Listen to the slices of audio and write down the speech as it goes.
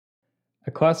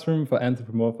A classroom for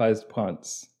anthropomorphized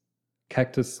plants,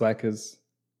 cactus slackers,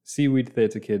 seaweed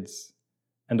theatre kids,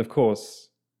 and of course,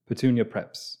 petunia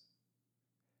preps.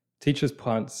 Teachers'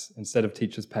 plants instead of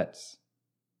teachers' pets.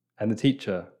 And the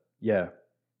teacher, yeah,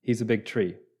 he's a big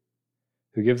tree,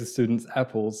 who gives the students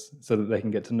apples so that they can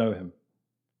get to know him.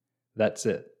 That's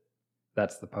it.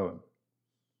 That's the poem.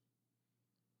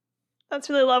 That's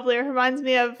really lovely. It reminds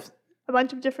me of a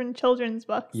bunch of different children's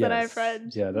books that I've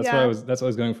read. Yeah, that's what I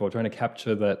was going for, trying to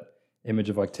capture that image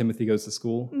of like Timothy Goes to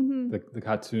School, the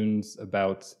cartoons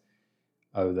about,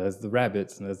 oh, there's the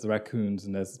rabbits and there's the raccoons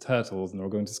and there's the turtles and they're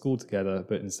all going to school together,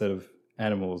 but instead of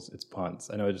animals, it's plants.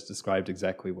 I know I just described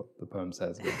exactly what the poem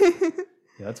says. But yeah,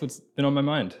 that's what's been on my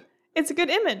mind. It's a good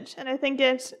image, and I think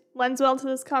it lends well to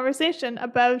this conversation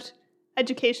about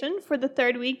education for the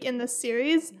third week in this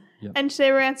series. Yep. And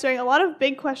today we're answering a lot of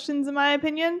big questions, in my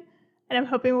opinion, and I'm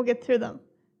hoping we'll get through them.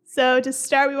 So to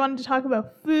start, we wanted to talk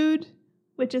about food,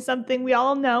 which is something we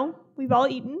all know. We've all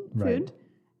eaten food.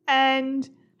 And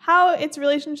how its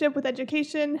relationship with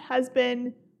education has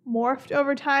been morphed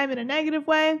over time in a negative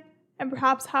way, and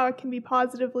perhaps how it can be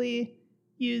positively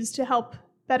used to help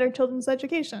better children's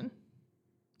education.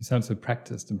 You sound so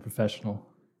practiced and professional.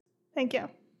 Thank you.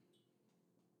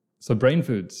 So brain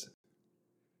foods.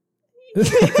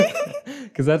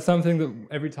 Because that's something that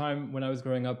every time when I was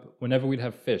growing up, whenever we'd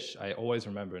have fish, I always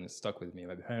remember, and it stuck with me.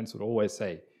 My parents would always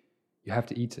say, you have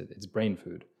to eat it. It's brain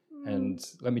food. And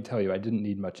let me tell you, I didn't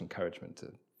need much encouragement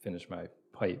to finish my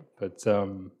plate. But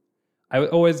I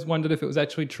always wondered if it was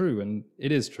actually true, and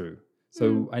it is true.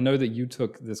 So I know that you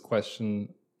took this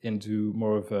question into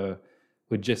more of a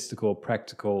logistical,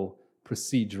 practical,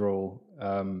 procedural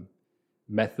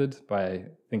method by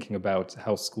thinking about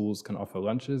how schools can offer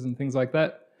lunches and things like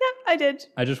that. Yeah, I did.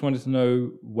 I just wanted to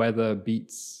know whether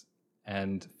beets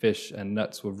and fish and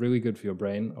nuts were really good for your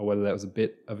brain, or whether that was a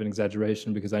bit of an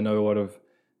exaggeration, because I know a lot of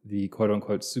the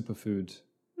quote-unquote superfood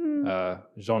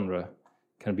genre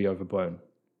can be overblown.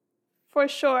 For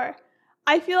sure.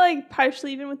 I feel like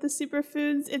partially even with the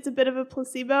superfoods, it's a bit of a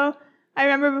placebo. I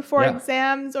remember before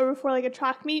exams or before like a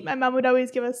track meet, my mom would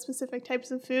always give us specific types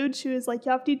of food. She was like,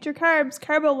 you have to eat your carbs,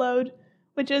 carbo load,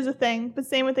 which is a thing. But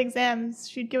same with exams.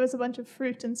 She'd give us a bunch of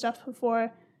fruit and stuff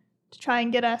before to try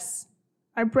and get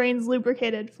our brains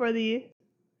lubricated for the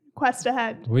quest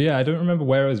ahead. Well, yeah, I don't remember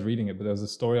where I was reading it, but there was a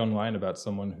story online about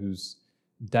someone whose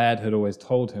dad had always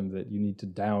told him that you need to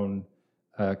down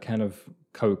a can of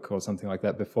Coke or something like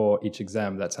that before each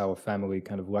exam. That's our family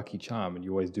kind of lucky charm, and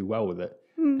you always do well with it.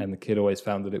 And the kid always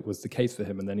found that it was the case for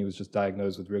him, and then he was just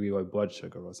diagnosed with really low blood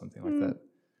sugar or something like that.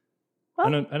 Well,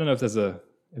 I don't know if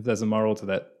there's a moral to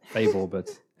that fable, but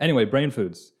anyway, brain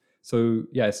foods. So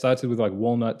yeah, it started with like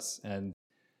walnuts and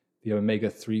the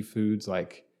omega-3 foods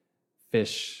like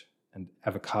fish and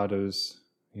avocados.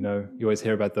 You know, you always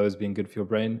hear about those being good for your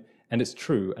brain, and it's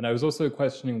true. And I was also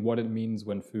questioning what it means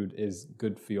when food is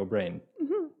good for your brain.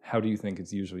 How do you think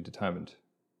it's usually determined?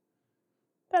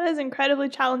 That is incredibly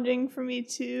challenging for me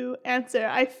to answer.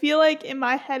 I feel like in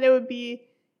my head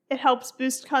it helps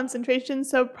boost concentration,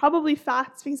 so probably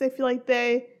fats, because I feel like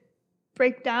they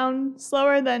break down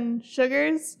slower than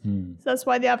sugars. So that's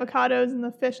why the avocados and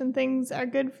the fish and things are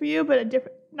good for you, but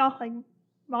not like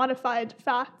modified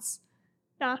fats,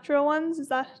 natural ones. Is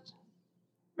that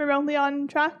remotely on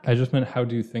track? I just meant, how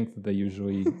do you think that they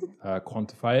usually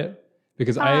quantify it?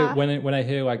 Because when I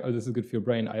hear like, oh, this is good for your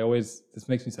brain, this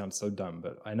makes me sound so dumb,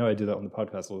 but I know I do that on the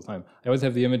podcast all the time. I always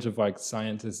have the image of like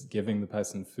scientists giving the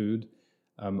person food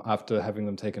after having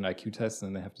them take an IQ test, and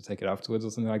then they have to take it afterwards or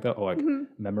something like that, or like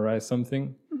memorize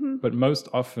something. But most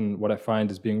often what I find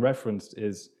is being referenced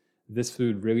is this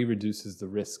food really reduces the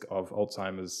risk of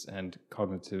Alzheimer's and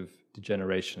cognitive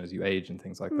degeneration as you age and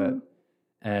things like that.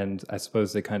 And I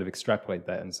suppose they kind of extrapolate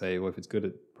that and say, well, if it's good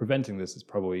at preventing this, it's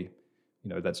probably,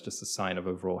 that's just a sign of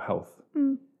overall health.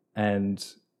 And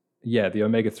yeah, the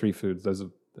omega-3 foods, those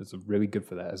are really good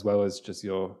for that, as well as just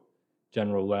your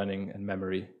general learning and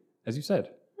memory, as you said.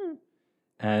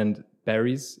 And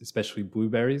berries, especially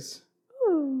blueberries,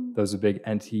 those are big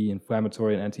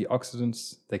anti-inflammatory and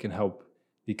antioxidants. They can help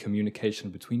the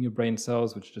communication between your brain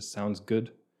cells, which just sounds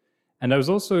good. And I was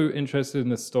also interested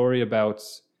in a story about,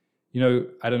 I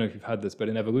don't know if you've heard this, but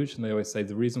in evolution, they always say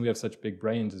the reason we have such big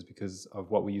brains is because of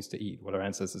what we used to eat, what our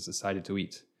ancestors decided to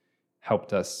eat,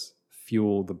 helped us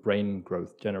fuel the brain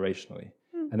growth generationally.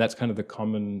 And that's kind of the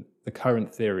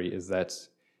current theory, is that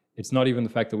it's not even the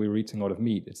fact that we were eating a lot of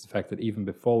meat, it's the fact that even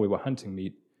before we were hunting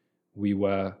meat, we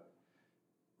were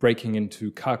breaking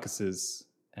into carcasses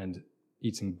and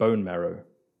eating bone marrow.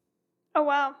 Oh,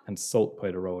 wow. And salt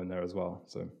played a role in there as well.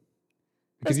 So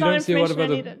because That's you don't see a lot of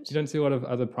information I needed. you don't see a lot of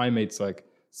other primates like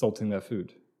salting their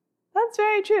food. That's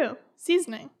very true.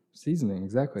 Seasoning. Seasoning,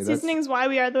 exactly. Seasoning is why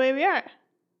we are the way we are.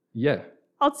 Yeah.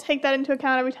 I'll take that into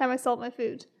account every time I salt my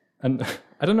food. And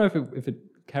I don't know if it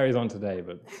carries on today,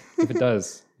 but if it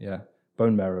does, yeah,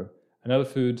 bone marrow. Another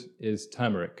food is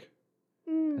turmeric.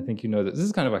 I think you know that. This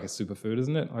is kind of like a superfood,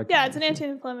 isn't it? Like, yeah, it's an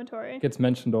anti-inflammatory. It gets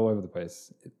mentioned all over the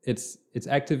place. Its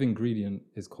active ingredient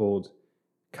is called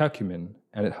curcumin,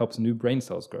 and it helps new brain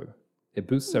cells grow. It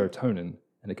boosts serotonin,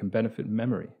 and it can benefit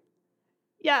memory.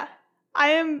 Yeah, I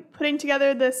am putting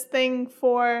together this thing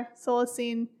for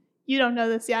Solacene. You don't know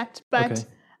this yet, but okay.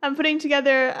 I'm putting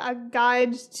together a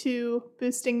guide to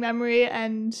boosting memory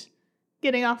and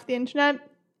getting off the internet.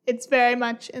 It's very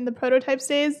much in the prototype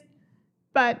stage,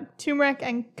 but turmeric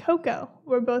and cocoa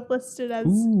were both listed as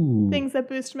things that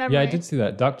boost memory. Yeah, I did see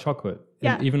that. Dark chocolate.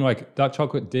 Yeah. Even like dark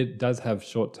chocolate does have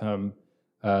short-term,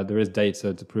 there is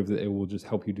data to prove that it will just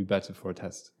help you do better for a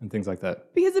test and things like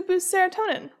that. Because it boosts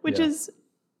serotonin, which is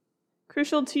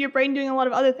crucial to your brain doing a lot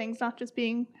of other things, not just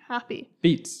being happy.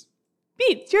 Beets.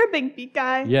 Beets. You're a big beet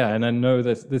guy. Yeah, and I know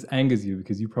that this angers you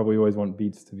because you probably always want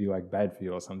beets to be like bad for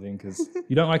you or something because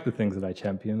you don't like the things that I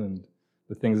champion and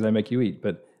the things that I make you eat,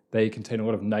 but they contain a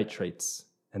lot of nitrates,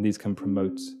 and these can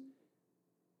promote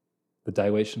the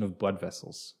dilation of blood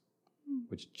vessels,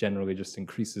 which generally just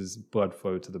increases blood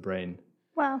flow to the brain.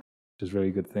 Wow. Which is a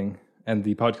really good thing. And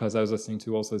the podcast I was listening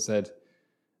to also said,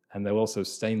 and they'll also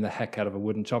stain the heck out of a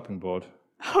wooden chopping board.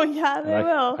 Oh, yeah, they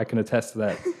will. I can attest to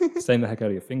that. Stain the heck out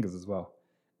of your fingers as well.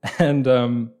 And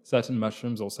certain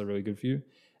mushrooms also really good for you.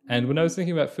 And when I was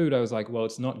thinking about food, I was like, well,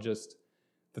 it's not just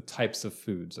the types of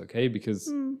foods, okay?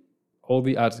 Because all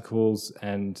the articles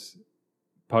and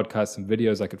podcasts and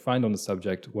videos I could find on the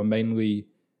subject were mainly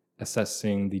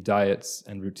assessing the diets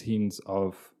and routines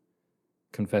of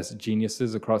confessed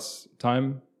geniuses across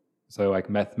time. So like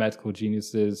mathematical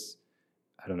geniuses,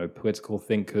 I don't know, political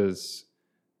thinkers,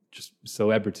 just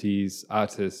celebrities,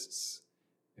 artists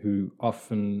who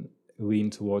often lean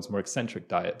towards more eccentric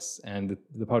diets. And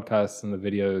the podcasts and the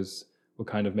videos were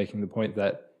kind of making the point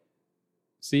that,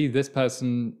 see, this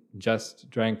person just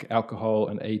drank alcohol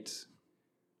and ate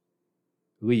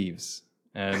leaves,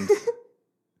 and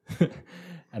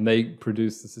and they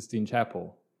produced the Sistine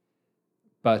Chapel.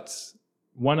 But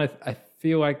one, I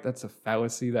feel like that's a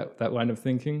fallacy, that line of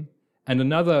thinking. And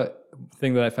another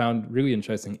thing that I found really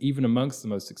interesting, even amongst the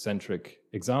most eccentric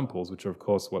examples, which are, of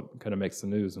course, what kind of makes the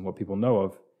news and what people know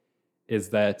of, is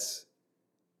that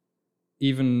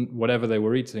even whatever they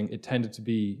were eating, it tended to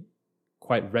be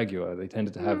quite regular. They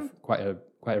tended to have quite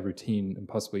a routine and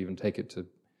possibly even take it to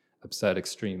absurd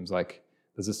extremes. Like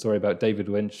there's a story about David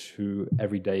Lynch, who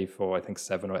every day for I think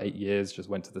 7 or 8 years just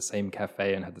went to the same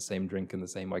cafe and had the same drink and the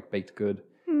same like baked good.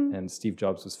 And Steve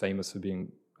Jobs was famous for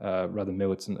being rather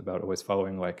militant about always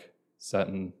following like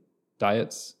certain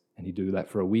diets, and he'd do that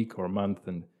for a week or a month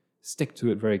and stick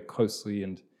to it very closely.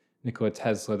 And Nikola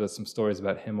Tesla, there's some stories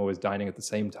about him always dining at the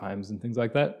same times and things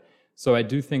like that. So I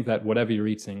do think that whatever you're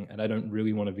eating, and I don't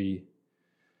really want to be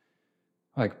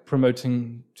like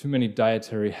promoting too many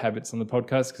dietary habits on the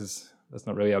podcast because that's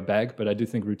not really our bag, but I do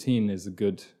think routine is a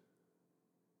good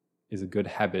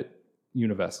habit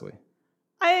universally.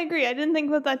 I agree. I didn't think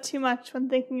about that too much when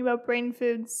thinking about brain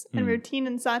foods and routine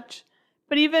and such.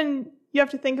 But even you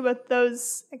have to think about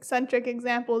those eccentric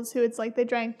examples who it's like they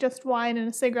drank just wine and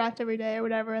a cigarette every day or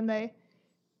whatever, and they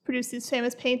produced these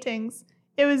famous paintings.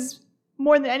 It was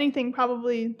more than anything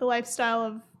probably the lifestyle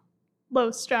of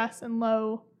low stress and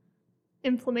low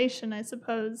inflammation, I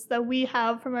suppose, that we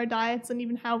have from our diets and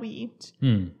even how we eat.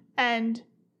 And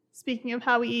speaking of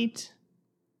how we eat,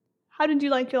 how did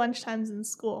you like your lunchtimes in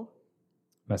school?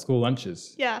 My school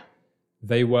lunches? Yeah.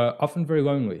 They were often very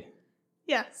lonely.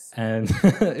 Yes. And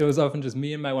it was often just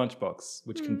me and my lunchbox,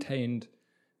 which contained,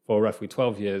 for roughly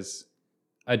 12 years,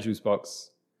 a juice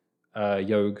box, a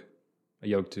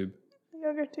yogurt tube,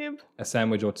 a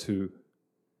sandwich or two,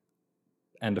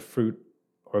 and a fruit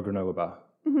or a granola bar.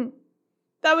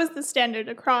 That was the standard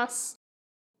across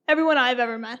everyone I've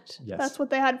ever met. Yes. That's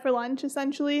what they had for lunch,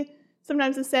 essentially.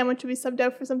 Sometimes the sandwich would be subbed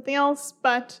out for something else,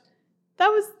 but that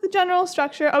was the general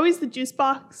structure. Always the juice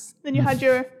box. Then you had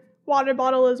your water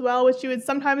bottle as well, which you would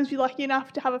sometimes be lucky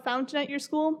enough to have a fountain at your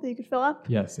school that you could fill up.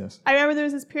 Yes, yes. I remember there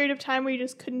was this period of time where you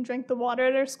just couldn't drink the water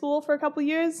at our school for a couple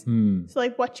years. So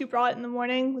like what you brought in the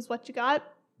morning was what you got.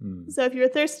 So if you were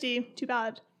thirsty, too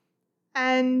bad.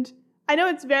 And I know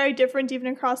it's very different even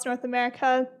across North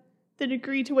America, the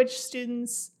degree to which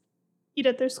students eat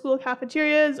at their school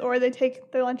cafeterias or they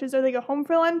take their lunches or they go home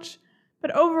for lunch.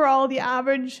 But overall, the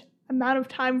average amount of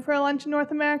time for a lunch in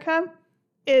North America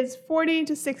is 40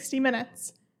 to 60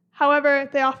 minutes. However,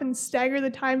 they often stagger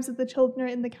the times that the children are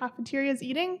in the cafeterias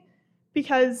eating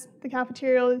because the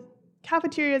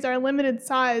cafeterias are limited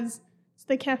size, so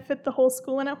they can't fit the whole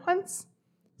school in at once.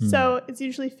 So it's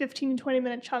usually 15 to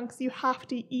 20-minute chunks you have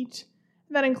to eat.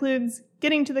 That includes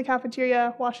getting to the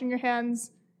cafeteria, washing your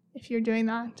hands, if you're doing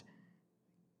that,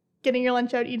 getting your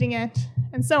lunch out, eating it,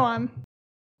 and so on.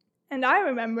 And I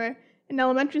remember, in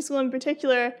elementary school in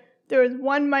particular, there was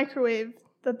one microwave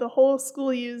that the whole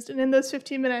school used, and in those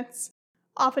 15 minutes,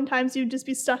 oftentimes you'd just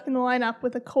be stuck in the lineup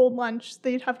with a cold lunch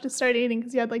that you'd have to start eating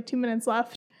because you had like 2 minutes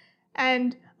left.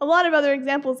 And a lot of other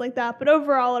examples like that, but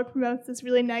overall it promotes this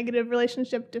really negative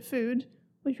relationship to food,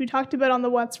 which we talked about on the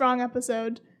What's Wrong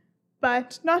episode.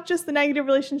 But not just the negative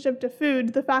relationship to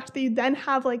food, the fact that you then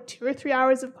have like 2 or 3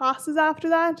 hours of classes after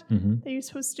that that you're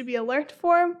supposed to be alert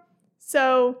for.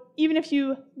 So even if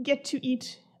you get to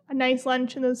eat a nice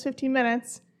lunch in those 15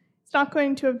 minutes, it's not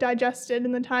going to have digested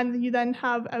in the time that you then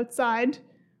have outside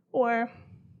or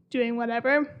doing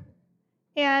whatever.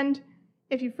 And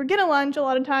if you forget a lunch, a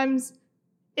lot of times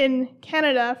in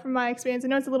Canada, from my experience, I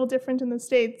know it's a little different in the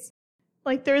States,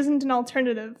 like there isn't an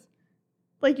alternative.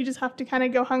 Like you just have to kind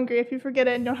of go hungry if you forget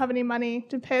it and don't have any money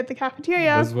to pay at the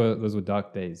cafeteria. Those were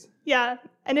dark days. Yeah.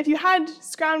 And if you had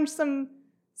scrounged some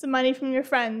money from your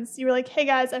friends, you were like, hey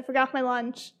guys, I forgot my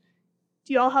lunch.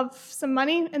 Do you all have some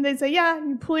money? And they'd say, yeah.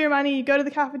 You pull your money, you go to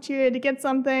the cafeteria to get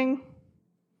something.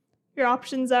 Your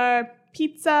options are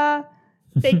pizza,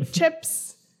 baked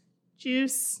chips,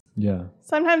 juice. Yeah.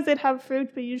 Sometimes they'd have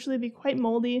fruit, but usually be quite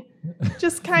moldy.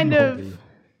 Just kind of...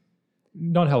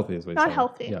 Not healthy as well. Not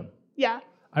healthy. Yeah. Yeah.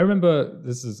 I remember,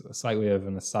 this is slightly of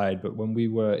an aside, but when we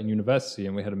were in university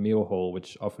and we had a meal hall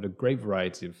which offered a great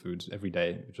variety of foods every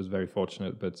day, which was very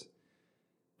fortunate, but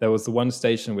there was the one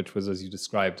station which was, as you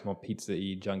described, more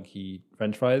pizza-y, junky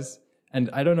French fries. And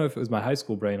I don't know if it was my high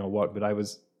school brain or what, but I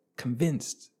was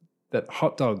convinced that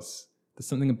hot dogs, there's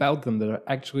something about them that are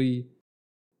actually,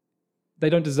 they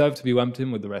don't deserve to be lumped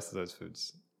in with the rest of those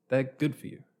foods. They're good for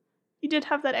you. You did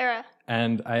have that era.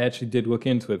 And I actually did look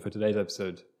into it for today's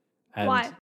episode. And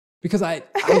why? Because I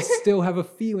still have a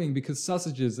feeling, because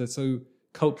sausages are so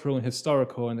cultural and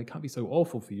historical and they can't be so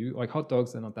awful for you. Like hot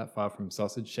dogs, they're not that far from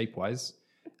sausage shape-wise.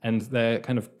 And they're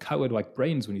kind of colored like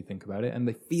brains when you think about it. And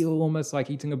they feel almost like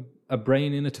eating a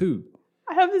brain in a tube.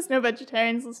 I hope there's no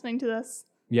vegetarians listening to this.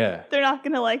 Yeah. They're not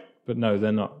going to like But no,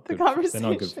 they're not. The conversation.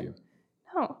 They're not good for you.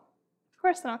 No, of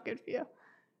course they're not good for you.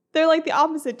 They're like the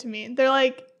opposite to me. They're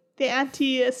like the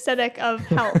anti-aesthetic of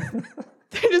health.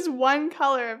 They're just one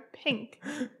color of pink.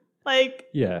 Like,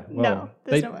 yeah, well, no,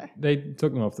 there's no way. They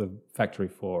took them off the factory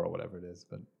floor or whatever it is,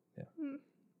 but yeah.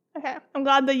 Okay, I'm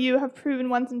glad that you have proven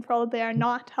once and for all that they are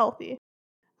not healthy.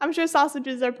 I'm sure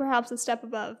sausages are perhaps a step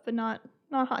above, but not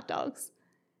hot dogs.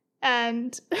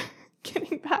 And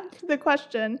getting back to the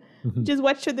question, which is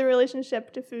what should the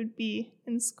relationship to food be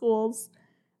in schools?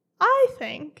 I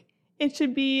think it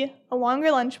should be a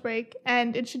longer lunch break,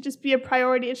 and it should just be a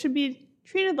priority. It should be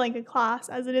treated like a class,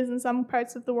 as it is in some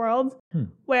parts of the world,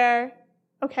 where,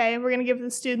 okay, we're going to give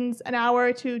the students an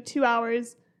hour to 2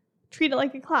 hours. Treat it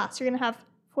like a class. You're going to have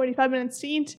 45 minutes to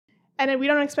eat, and we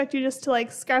don't expect you just to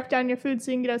like scarf down your food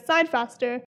so you can get outside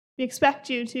faster. We expect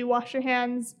you to wash your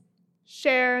hands,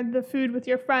 share the food with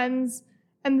your friends,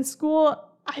 and the school,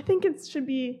 I think it should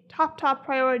be top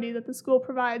priority that the school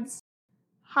provides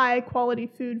high quality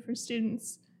food for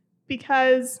students,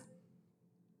 because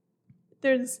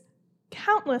there's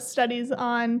countless studies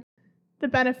on the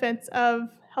benefits of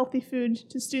healthy food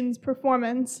to students'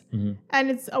 performance, and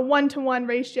it's a 1-to-1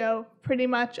 ratio pretty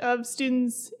much of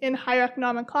students in higher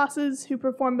economic classes who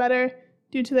perform better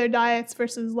due to their diets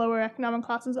versus lower economic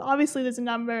classes. Obviously, there's a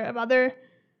number of other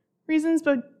reasons,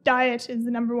 but diet is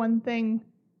the number one thing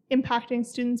impacting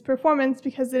students' performance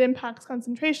because it impacts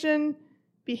concentration,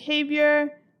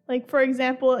 behavior. Like, for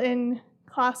example, in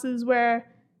classes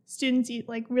where students eat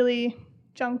like really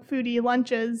junk foody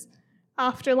lunches,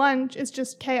 after lunch, it's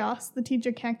just chaos. The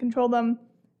teacher can't control them.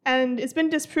 And it's been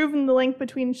disproven the link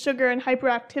between sugar and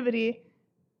hyperactivity,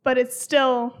 but it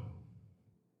still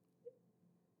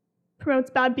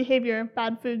promotes bad behavior,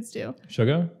 bad foods do.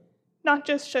 Sugar? Not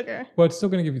just sugar. Well, it's still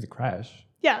going to give you the crash.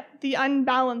 Yeah, the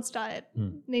unbalanced diet,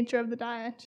 nature of the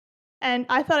diet. And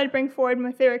I thought I'd bring forward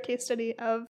my favorite case study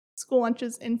of school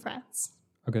lunches in France.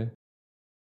 Okay.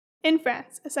 In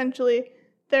France, essentially,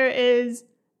 there is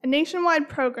a nationwide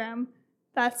program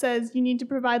that says you need to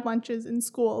provide lunches in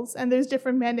schools, and there's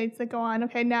different mandates that go on.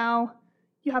 Okay, now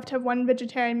you have to have 1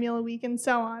 vegetarian meal a week and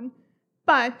so on.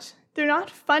 But they're not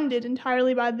funded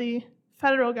entirely by the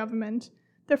federal government.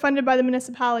 They're funded by the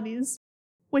municipalities,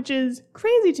 which is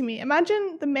crazy to me.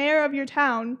 Imagine the mayor of your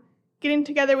town getting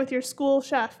together with your school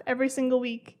chef every single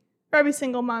week or every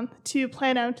single month to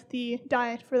plan out the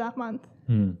diet for that month.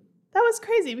 That was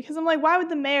crazy because I'm like, why would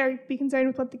the mayor be concerned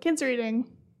with what the kids are eating?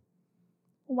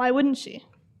 Why wouldn't she?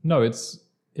 No,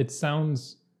 it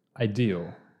sounds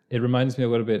ideal. It reminds me a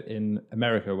little bit in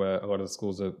America where a lot of the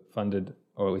schools are funded,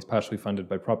 or at least partially funded,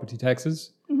 by property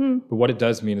taxes. But what it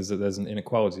does mean is that there's an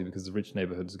inequality because the rich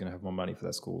neighborhoods are going to have more money for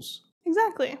their schools.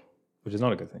 Exactly. Which is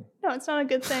not a good thing. No, it's not a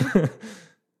good thing.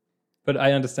 But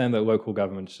I understand that local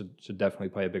government should definitely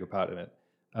play a bigger part in it.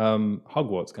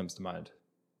 Hogwarts comes to mind.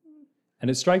 And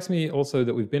it strikes me also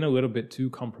that we've been a little bit too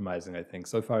compromising, I think,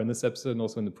 so far in this episode and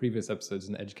also in the previous episodes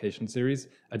in the education series.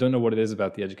 I don't know what it is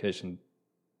about the education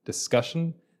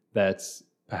discussion that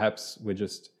perhaps we're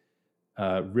just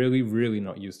really, really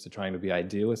not used to trying to be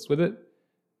idealists with it.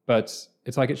 But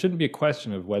it's like it shouldn't be a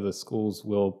question of whether schools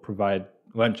will provide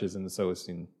lunches in the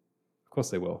Solacene. Of course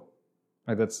they will.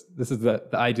 Like this is the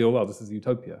ideal world. This is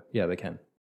utopia. Yeah, they can.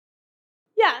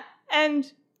 Yeah,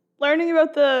 and learning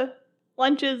about the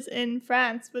lunches in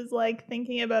France was like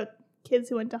thinking about kids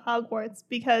who went to Hogwarts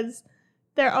because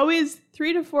there are always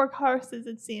 3 to 4 courses,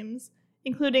 it seems,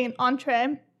 including an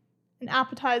entree, an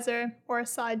appetizer or a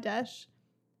side dish,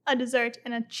 a dessert,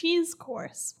 and a cheese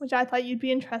course, which I thought you'd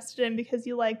be interested in because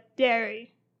you like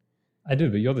dairy. I do,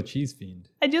 but you're the cheese fiend.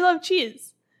 I do love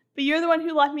cheese, but you're the one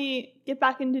who let me get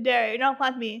back into dairy. Not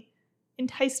let me,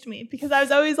 enticed me, because I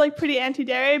was always like pretty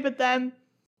anti-dairy, but then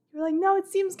you're like, no, it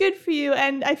seems good for you.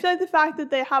 And I feel like the fact that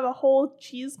they have a whole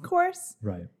cheese course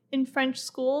in French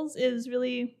schools is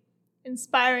really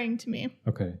inspiring to me.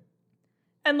 Okay.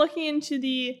 And looking into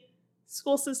the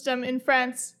school system in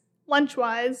France,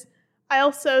 lunch-wise, I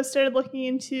also started looking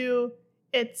into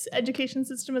its education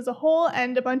system as a whole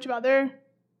and a bunch of other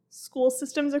school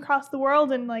systems across the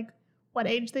world and like what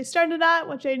age they started at,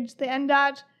 what age they end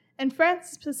at. And France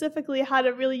specifically had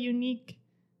a really unique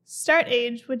start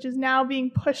age, which is now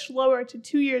being pushed lower to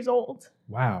 2 years old.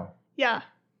 Wow. Yeah.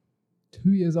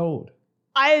 2 years old.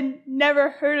 I had never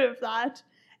heard of that.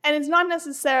 And it's not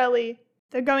necessarily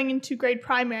they're going into grade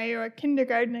primary or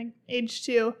kindergarten at age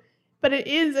 2, but it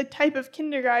is a type of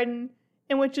kindergarten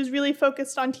in which is really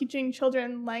focused on teaching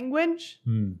children language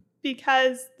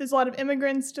because there's a lot of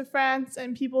immigrants to France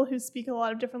and people who speak a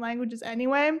lot of different languages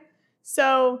anyway.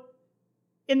 So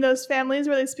in those families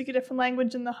where they speak a different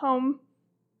language in the home,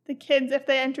 the kids, if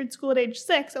they entered school at age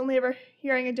 6, only ever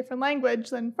hearing a different language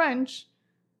than French,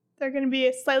 they're going to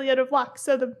be slightly out of luck.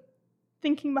 So the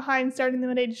thinking behind starting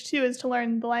them at age 2 is to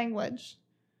learn the language.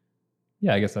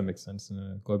 Yeah, I guess that makes sense in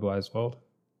a globalized world.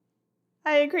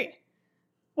 I agree.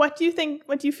 What do you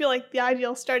feel like the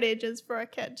ideal start age is for a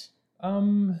kid?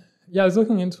 Yeah, I was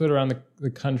looking into it around the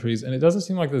countries, and it doesn't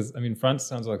seem like there's, I mean, France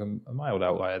sounds like a mild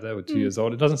outlier there with 2 years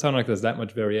old. It doesn't sound like there's that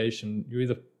much variation. You're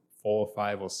either 4,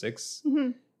 5, or 6.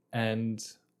 And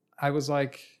I was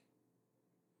like,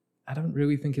 I don't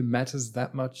really think it matters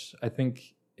that much. I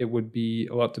think it would be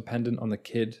a lot dependent on the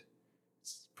kid.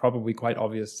 It's probably quite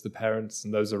obvious to the parents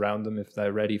and those around them if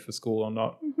they're ready for school or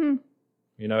not.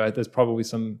 You know, there's probably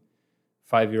some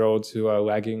 5-year-olds who are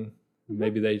lagging.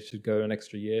 Maybe they should go an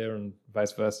extra year and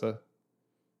vice versa.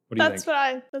 What do you think?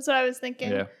 That's what I was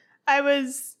thinking. Yeah. I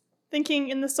was thinking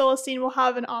in the Solacene we'll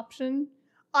have an option.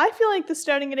 I feel like the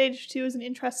starting at age 2 is an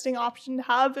interesting option to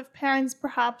have if parents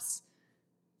perhaps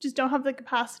just don't have the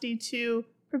capacity to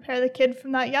prepare the kid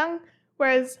from that young,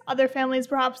 whereas other families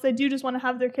perhaps they do just want to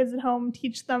have their kids at home,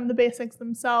 teach them the basics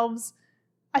themselves.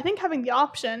 I think having the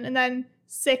option, and then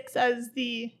 6 as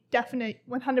the definite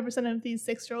 100% of these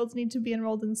 6-year-olds need to be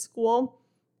enrolled in school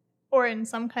or in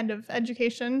some kind of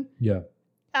education. Yeah.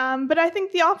 But I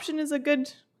think the option is a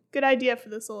good idea for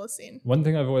the Solacene. One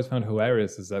thing I've always found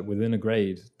hilarious is that within a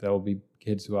grade, there will be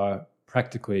kids who are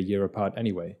practically a year apart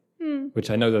anyway, which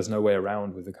I know there's no way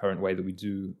around with the current way that we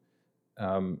do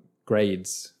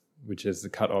grades, which is the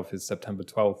cutoff is September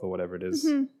 12th or whatever it is.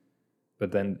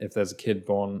 But then if there's a kid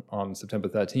born on September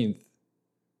 13th,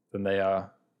 then they are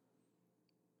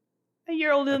a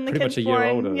year older than the pretty kids much a born.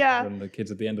 year older Yeah. than the kids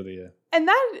at the end of the year. And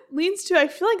that leads to, I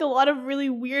feel like, a lot of really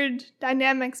weird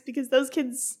dynamics because those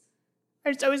kids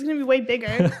are just always going to be way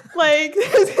bigger. Like,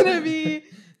 there's going to be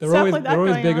They're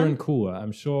always bigger and cooler.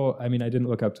 I'm sure, I mean, I didn't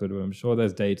look up to it, but I'm sure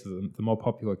there's data. The more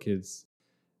popular kids,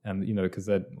 and, you know, because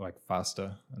they're, like,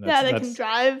 faster. And they can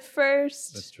drive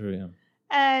first. That's true, yeah.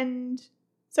 And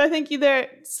so I think either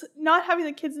not having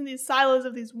the kids in these silos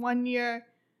of these 1-year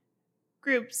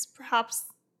groups, perhaps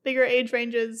bigger age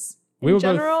ranges in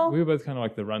general. We were both kind of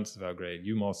like the runts of our grade.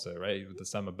 You more so, right? With the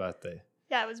summer birthday.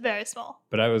 Yeah, it was very small.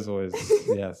 But I was always,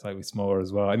 slightly smaller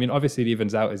as well. I mean, obviously it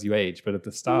evens out as you age, but at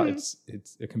the start,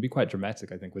 it can be quite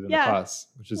dramatic, I think, within the class,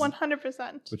 which is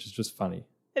 100%. Which is just funny.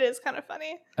 It is kind of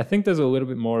funny. I think there's a little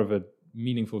bit more of a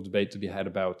meaningful debate to be had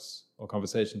about, or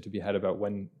conversation to be had about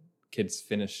when kids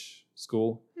finish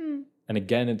school. And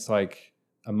again, it's like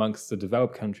amongst the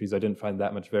developed countries, I didn't find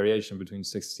that much variation between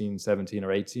 16, 17,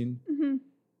 or 18.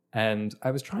 And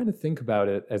I was trying to think about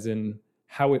it as in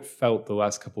how it felt the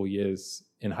last couple of years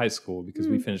in high school, because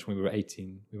we finished when we were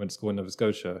 18. We went to school in Nova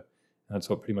Scotia, and that's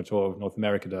what pretty much all of North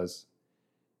America does.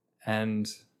 And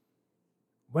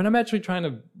when I'm actually trying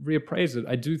to reappraise it,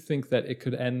 I do think that it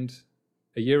could end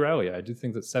a year earlier. I do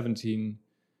think that 17,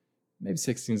 maybe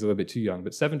 16 is a little bit too young,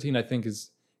 but 17 I think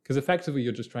is, because effectively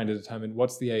you're just trying to determine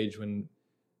what's the age when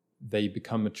they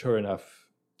become mature enough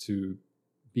to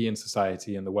be in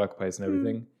society and the workplace and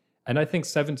everything. And I think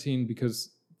 17,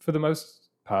 because for the most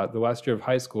part, the last year of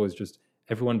high school is just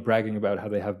everyone bragging about how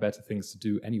they have better things to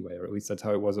do anyway, or at least that's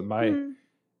how it was at in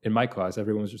my class.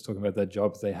 Everyone was just talking about their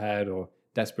jobs they had or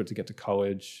desperate to get to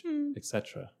college,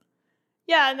 etc.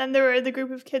 Yeah, and then there were the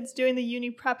group of kids doing the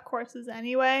uni prep courses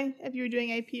anyway, if you were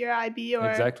doing AP or IB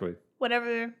or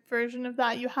whatever version of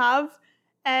that you have.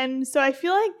 And so I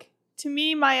feel like, to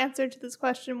me, my answer to this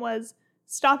question was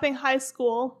stopping high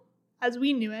school as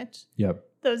we knew it. Yep.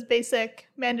 Those basic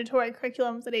mandatory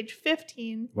curriculums at age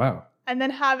 15. Wow. And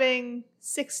then having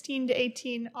 16 to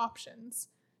 18 options.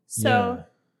 So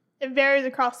it varies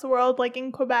across the world. Like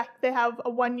in Quebec, they have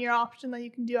a 1-year option that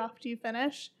you can do after you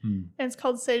finish. And it's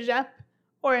called Cégep.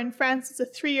 Or in France, it's a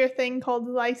 3-year thing called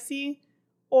Lycée.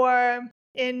 Or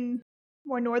in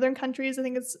more northern countries, I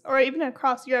think it's, or even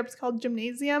across Europe, it's called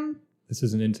Gymnasium. This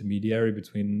is an intermediary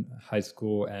between high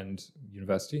school and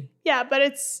university? Yeah, but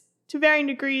it's to varying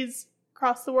degrees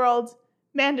across the world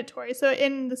mandatory. So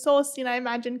in the Solacene, I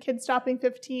imagine kids stopping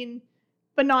 15,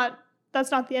 but that's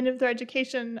not the end of their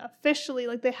education officially.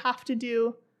 Like they have to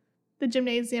do the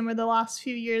gymnasium or the last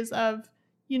few years of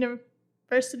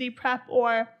university prep,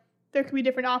 or there could be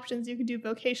different options. You could do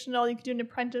vocational, you could do an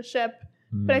apprenticeship.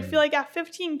 But I feel like at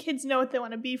 15, kids know what they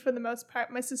want to be for the most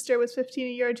part. My sister was 15 a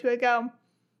year or two ago,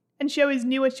 and she always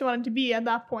knew what she wanted to be at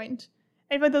that point.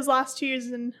 And I feel like those last 2 years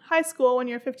in high school, when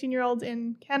you're a 15-year-old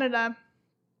in Canada,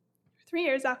 3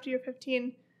 years after you're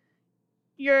 15,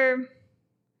 your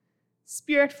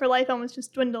spirit for life almost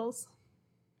just dwindles.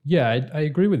 Yeah, I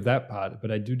agree with that part, but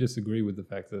I do disagree with the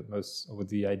fact that with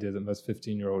the idea that most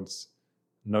 15-year-olds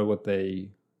know what they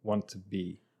want to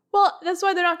be. Well, that's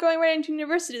why they're not going right into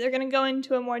university. They're going to go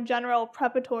into a more general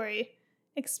preparatory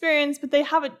experience, but they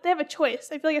have a choice.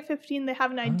 I feel like at 15 they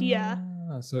have an idea.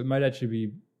 So it might actually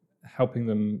be helping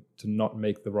them to not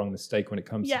make the wrong mistake when it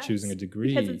comes to choosing a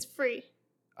degree. Because it's free.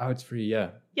 Oh, it's free, yeah.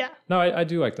 Yeah. No, I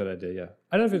do like that idea, yeah.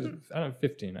 I don't know if it's, I don't know,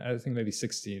 15. I think maybe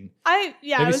 16.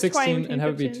 Maybe I was 16 and have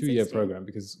it be a 2-year program,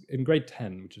 because in grade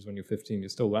 10, which is when you're 15, you're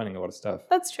still learning a lot of stuff.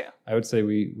 That's true. I would say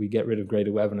we get rid of grade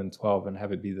 11 and 12 and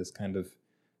have it be this kind of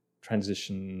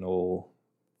transitional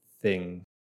thing.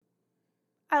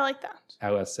 I like that.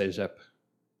 À la Cégep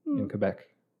in Quebec.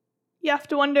 You have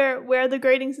to wonder where the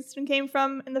grading system came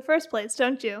from in the first place,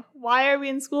 don't you? Why are we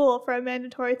in school for a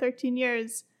mandatory 13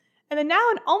 years? And then now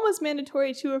an almost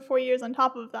mandatory 2 or 4 years on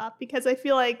top of that, because I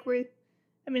feel like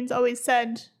it's always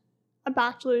said a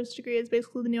bachelor's degree is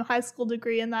basically the new high school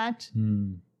degree, and that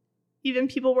even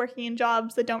people working in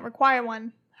jobs that don't require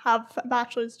one have a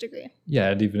bachelor's degree. Yeah,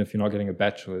 and even if you're not getting a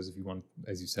bachelor's, if you want,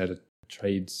 as you said, a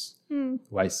trades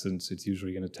license, it's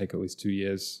usually going to take at least 2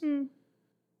 years.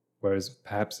 Whereas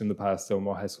perhaps in the past, there were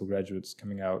more high school graduates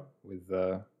coming out with,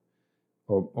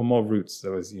 or more routes.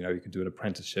 There was, you could do an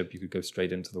apprenticeship, you could go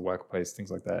straight into the workplace, things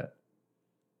like that.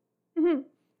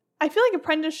 I feel like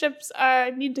apprenticeships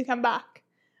need to come back.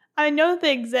 I know that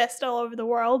they exist all over the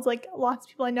world. Like lots of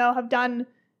people I know have done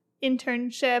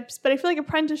internships, but I feel like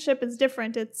apprenticeship is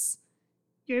different. It's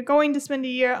you're going to spend a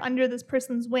year under this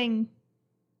person's wing,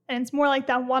 and it's more like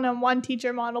that one-on-one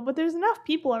teacher model, but there's enough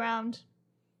people around.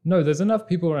 No, there's enough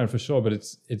people around for sure, but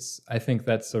it's I think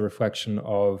that's a reflection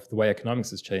of the way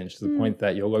economics has changed to the point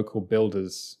that your local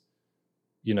builders,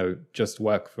 just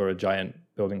work for a giant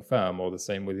building firm, or the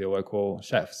same with your local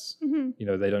chefs.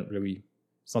 They don't really,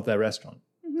 it's not their restaurant.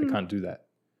 They can't do that.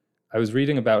 I was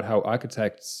reading about how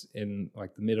architects in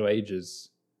like the Middle Ages,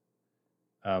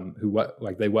 who were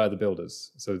they were the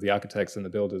builders. So the architects and the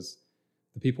builders,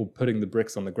 the people putting the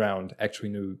bricks on the ground actually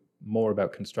knew more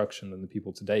about construction than the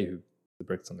people today who put the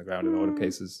bricks on the ground in a lot of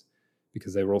cases,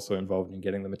 because they were also involved in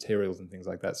getting the materials and things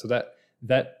like that. So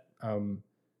that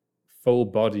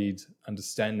full-bodied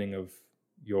understanding of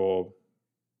your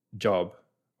job,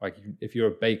 like if you're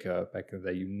a baker back in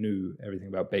the day, you knew everything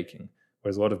about baking.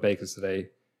 Whereas a lot of bakers today,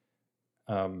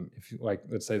 if you, like,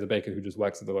 let's say the baker who just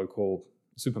works at the local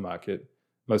supermarket,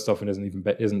 most often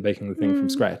isn't baking the thing from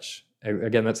scratch.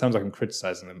 Again, that sounds like I'm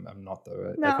criticizing them. I'm not,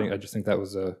 though. No. I just think that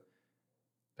was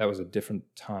a different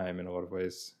time in a lot of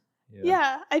ways.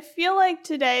 Yeah, I feel like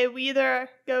today we either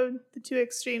go the two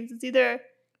extremes. It's either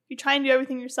you try and do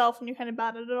everything yourself and you're kind of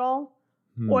bad at it all,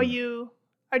 or you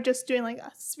are just doing like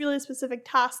a really specific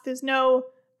task. There's no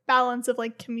balance of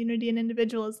like community and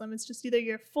individualism. It's just either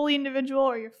you're fully individual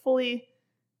or you're fully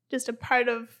just a part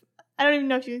of, I don't even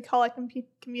know if you can call it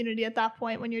community at that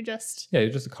point when you're just... Yeah,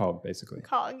 you're just a cog, basically. A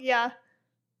cog, yeah.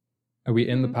 Are we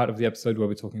in the part of the episode where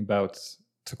we're talking about,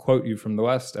 to quote you from the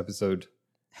last episode,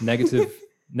 negative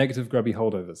grubby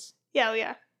holdovers? Yeah, we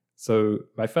are. So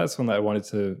my first one that I wanted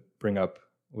to bring up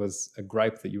was a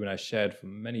gripe that you and I shared for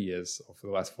many years, or for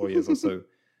the last 4 years or so,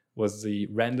 was the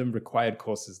random required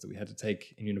courses that we had to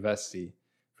take in university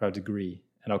for our degree.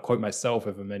 And I'll quote myself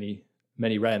over many,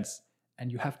 many rants,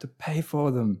 and you have to pay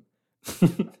for them.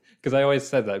 Because I always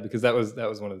said that, because that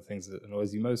was one of the things that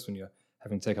annoys you most when you're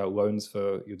having to take out loans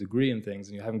for your degree and things,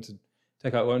 and you're having to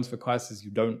take out loans for classes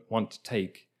you don't want to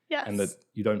take. Yes. And that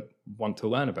you don't want to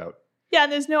learn about. Yeah,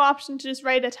 and there's no option to just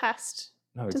write a test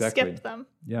to skip them.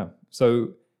 Yeah.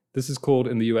 So this is called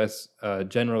in the US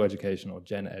general education, or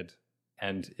gen ed.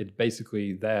 And it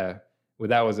basically there,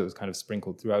 with ours, it was kind of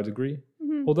sprinkled through our degree.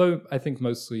 Mm-hmm. Although I think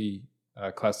mostly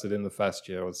clustered in the first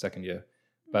year or the second year.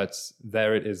 But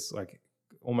there it is like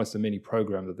almost a mini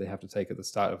program that they have to take at the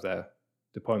start of their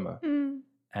diploma. Mm.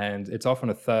 And it's often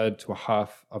a third to a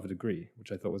half of a degree,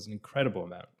 which I thought was an incredible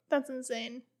amount. That's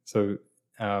insane. So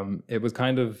it was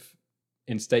kind of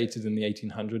instated in the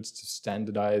 1800s to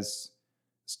standardize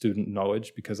student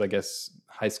knowledge, because I guess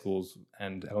high schools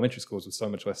and elementary schools were so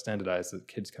much less standardized that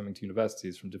kids coming to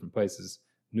universities from different places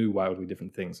knew wildly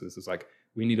different things. So this is like,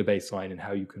 we need a baseline in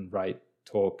how you can write,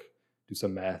 talk, do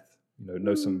some math,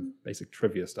 know some basic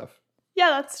trivia stuff. Yeah,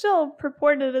 that's still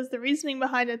purported as the reasoning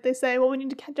behind it. They say, well, we need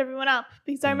to catch everyone up.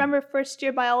 Because I remember first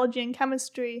year biology and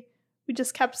chemistry, we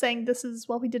just kept saying, this is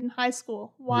what we did in high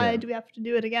school. Why do we have to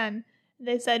do it again? And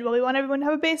they said, well, we want everyone to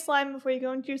have a baseline before you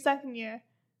go into your second year.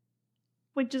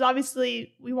 Which is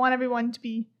obviously, we want everyone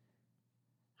to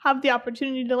have the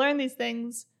opportunity to learn these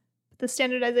things. But the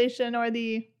standardization or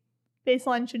the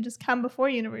baseline should just come before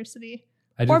university.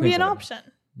 Or be an option.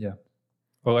 Yeah.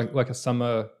 Or like a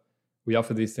summer, we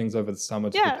offer these things over the summer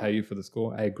to prepare you for the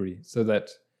school. I agree. So that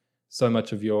so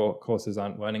much of your courses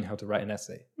aren't learning how to write an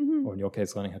essay. Mm-hmm. Or in your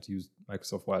case, learning how to use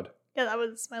Microsoft Word. Yeah, that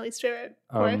was my least favorite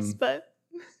course, but...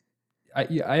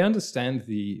 I understand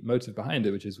the motive behind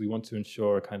it, which is we want to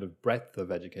ensure a kind of breadth of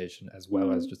education as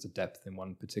well as just a depth in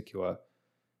one particular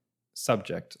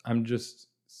subject. I'm just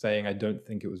saying I don't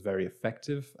think it was very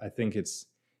effective. I think it's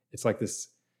like this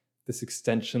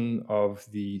extension of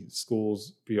the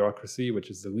school's bureaucracy, which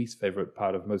is the least favorite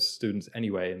part of most students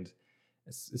anyway, and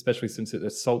especially since it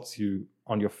assaults you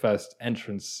on your first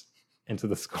entrance into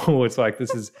the school. It's like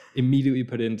this is immediately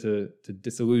put in to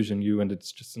disillusion you, and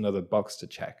it's just another box to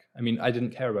check. I mean, I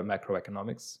didn't care about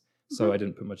macroeconomics, so I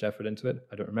didn't put much effort into it.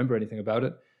 I don't remember anything about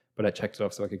it, but I checked it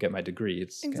off so I could get my degree.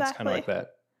 It's kind of like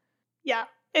that. Yeah.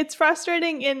 It's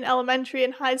frustrating in elementary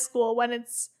and high school when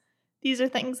these are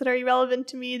things that are irrelevant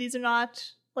to me. These are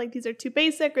not, like, these are too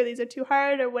basic or these are too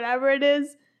hard or whatever it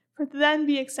is, for it to then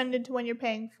be extended to when you're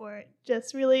paying for it.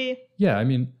 Just really... Yeah, I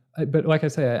mean... But like I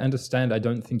say, I understand. I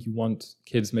don't think you want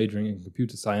kids majoring in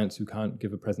computer science who can't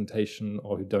give a presentation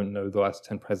or who don't know the last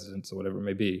 10 presidents or whatever it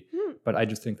may be. But I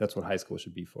just think that's what high school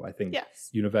should be for. I think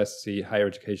university, higher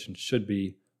education should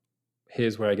be,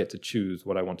 here's where I get to choose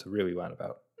what I want to really learn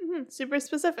about. Mm-hmm. Super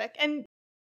specific. And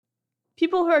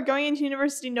people who are going into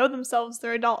university know themselves.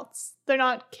 They're adults. They're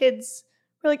not kids.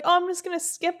 We're like, oh, I'm just going to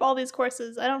skip all these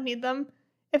courses. I don't need them.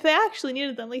 If they actually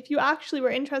needed them, like if you actually were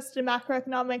interested in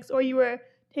macroeconomics, or you were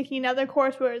taking another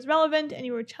course where it's relevant and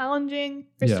you were challenging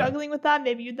or struggling with that,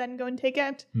 maybe you'd then go and take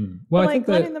it. Well, but, I think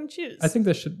letting them choose. I think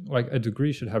there should, like, a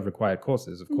degree should have required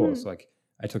courses, of course. Like,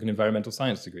 I took an environmental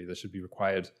science degree. There should be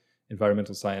required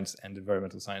environmental science and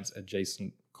environmental science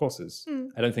adjacent courses.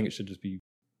 I don't think it should just be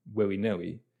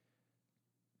willy-nilly.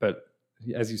 But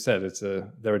as you said,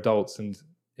 they're adults, and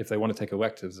if they want to take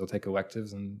electives, they'll take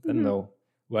electives, and then they'll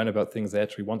learn about things they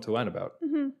actually want to learn about.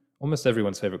 Almost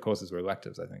everyone's favorite courses were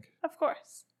electives, I think. Of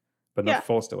course. But not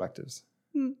forced electives.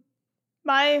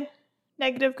 My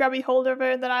negative grubby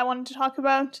holdover that I wanted to talk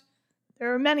about,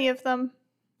 there are many of them.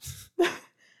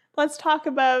 Let's talk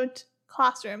about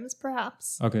classrooms,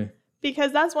 perhaps. Okay.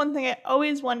 Because that's one thing I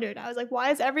always wondered. I was like,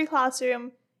 why is every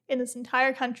classroom in this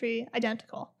entire country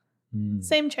identical?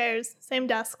 Same chairs, same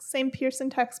desks, same Pearson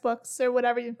textbooks or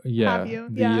whatever you have you.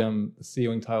 The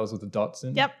ceiling tiles with the dots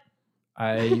in. Yep.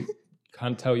 I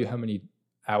can't tell you how many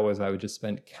hours I would just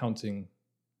spend counting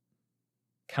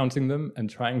them and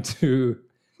trying to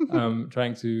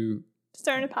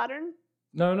discern a pattern.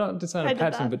 No, not discern a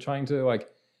pattern, that. but trying to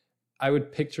I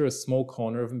would picture a small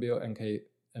corner of okay,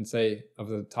 and say of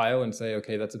the tile and say,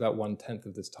 okay, that's about 1/10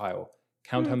 of this tile.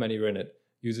 Count how many are in it.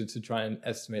 Use it to try and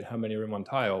estimate how many are in one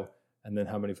tile, and then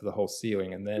how many for the whole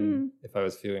ceiling. And then if I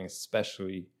was feeling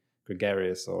especially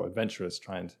gregarious or adventurous,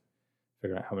 try and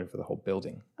figure out how many for the whole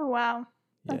building. Oh wow,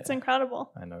 that's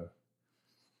incredible. I know.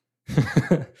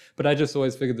 But I just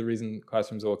always figured the reason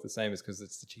classrooms all look the same is because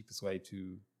it's the cheapest way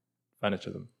to furnish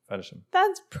them.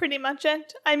 That's pretty much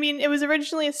it. I mean, it was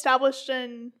originally established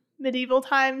in medieval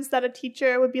times that a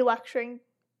teacher would be lecturing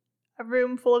a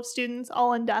room full of students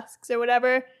all in desks or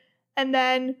whatever. And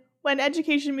then when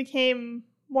education became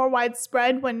more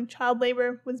widespread, when child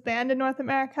labor was banned in North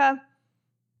America,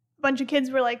 a bunch of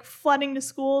kids were flooding to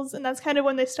schools, and that's kind of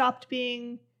when they stopped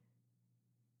being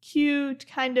cute,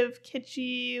 kind of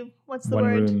kitschy, what's the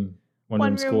word?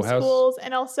 One room schools.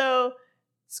 And also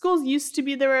schools used to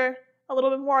be, they were a little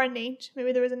bit more ornate.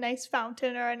 Maybe there was a nice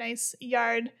fountain or a nice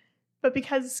yard. But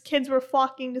because kids were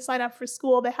flocking to sign up for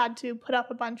school, they had to put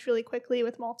up a bunch really quickly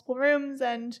with multiple rooms.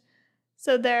 And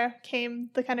so there came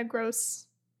the kind of gross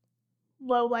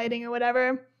low lighting or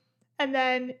whatever. And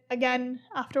then again,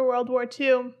 after World War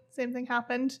II, same thing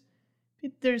happened.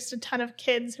 There's a ton of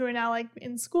kids who are now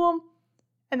in school.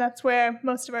 And that's where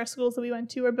most of our schools that we went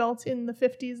to were built in the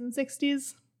 50s and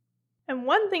 60s. And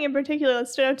one thing in particular that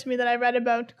stood out to me that I read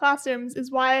about classrooms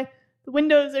is why the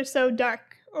windows are so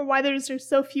dark, or why there's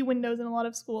so few windows in a lot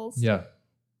of schools. Yeah.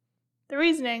 The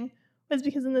reasoning was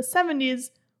because in the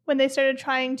 70s, when they started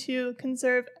trying to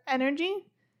conserve energy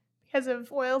because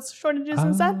of oil shortages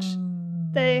and such,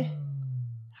 they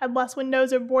had less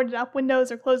windows or boarded up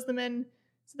windows or closed them in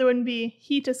so there wouldn't be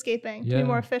heat escaping to be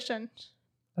more efficient.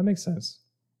 That makes sense.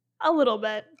 A little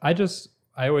bit.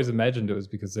 I always imagined it was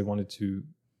because they wanted to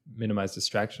minimize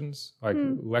distractions.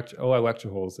 All our lecture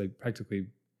halls, they practically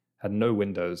had no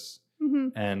windows.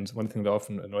 And one thing that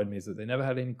often annoyed me is that they never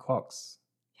had any clocks.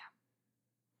 Yeah.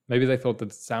 Maybe they thought that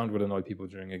the sound would annoy people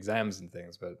during exams and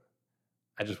things, but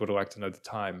I just would have liked to know the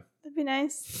time. That'd be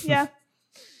nice. Yeah.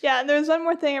 Yeah, and there was one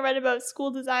more thing I read about school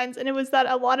designs, and it was that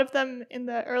a lot of them in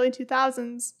the early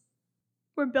 2000s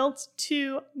were built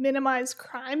to minimize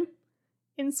crime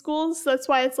in schools. So that's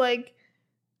why it's it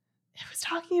was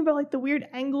talking about the weird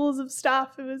angles of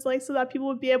stuff. It was so that people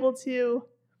would be able to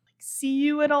see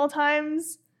you at all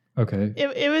times. Okay.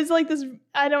 It was this,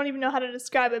 I don't even know how to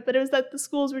describe it, but it was that the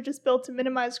schools were just built to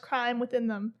minimize crime within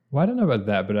them. Well, I don't know about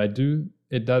that, but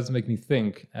it does make me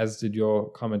think, as did your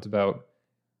comment about,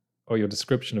 or your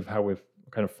description of how we're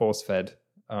kind of force-fed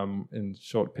in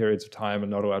short periods of time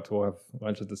and not allowed to all have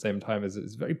lunch at the same time is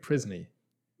very prison-y.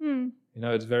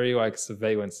 It's very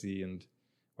surveillance-y and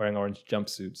wearing orange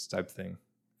jumpsuits type thing.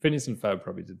 Phineas and Ferb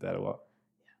probably did that a lot.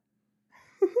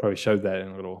 Yeah. Probably showed that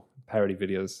in little parody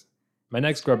videos. My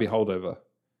next grubby holdover,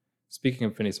 speaking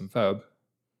of Phineas and Ferb,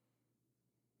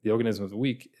 the organism of the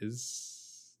week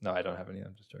is... No, I don't have any.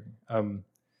 I'm just joking.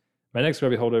 My next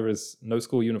grubby holdover is no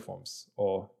school uniforms,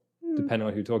 or depending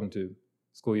on who you're talking to,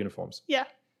 school uniforms. Yeah.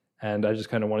 And I just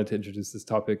kind of wanted to introduce this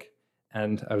topic,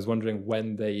 and I was wondering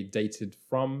when they dated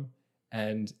from,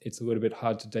 and it's a little bit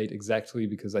hard to date exactly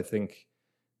because I think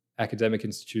academic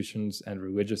institutions and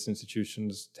religious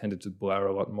institutions tended to blur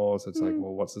a lot more. So it's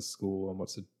well, what's a school and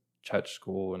what's a church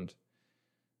school? And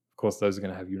of course, those are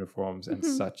going to have uniforms and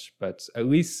such. But at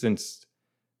least since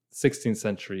the 16th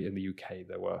century in the UK,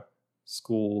 there were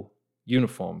school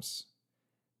uniforms.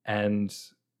 And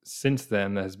since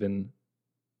then, there has been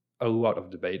a lot of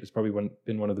debate. It's probably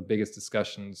been one of the biggest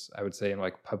discussions, I would say,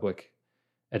 in public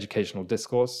educational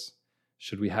discourse.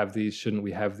 Should we have these? Shouldn't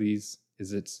we have these?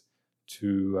 Is it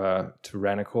too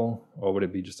tyrannical, or would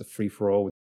it be just a free-for-all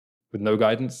with no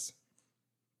guidance?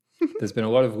 There's been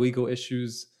a lot of legal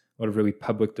issues, a lot of really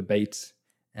public debate,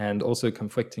 and also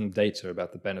conflicting data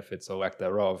about the benefits or lack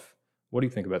thereof. What do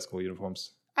you think about school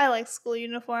uniforms? I like school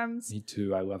uniforms. Me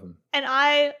too. I love them. And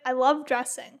I love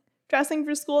dressing. Dressing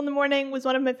for school in the morning was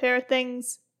one of my favorite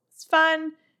things. It's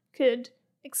fun. Could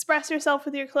express yourself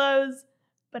with your clothes,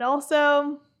 but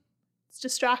also it's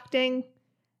distracting.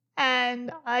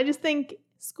 And I just think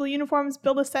school uniforms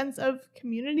build a sense of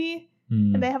community,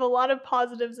 and they have a lot of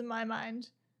positives in my mind.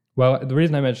 Well, the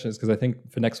reason I mention it is because I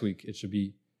think for next week, it should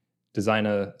be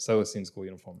designer Celestine school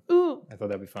uniform. Ooh. I thought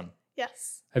that'd be fun.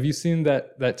 Yes. Have you seen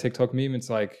that TikTok meme? It's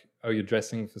oh, you're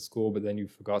dressing for school, but then you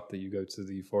forgot that you go to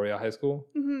the Euphoria High School,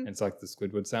 and it's like the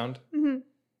Squidward sound.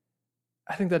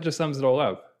 I think that just sums it all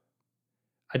up.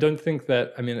 I don't think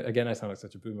that, I mean, again, I sound like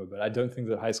such a boomer, but I don't think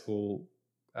that high school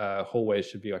hallways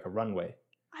should be like a runway.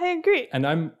 I agree. And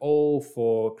I'm all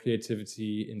for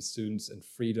creativity in students and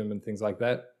freedom and things like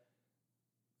that.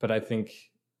 But I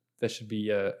think there should be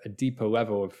a deeper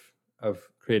level of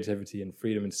creativity and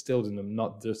freedom instilled in them,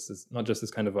 not just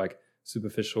this kind of like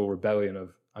superficial rebellion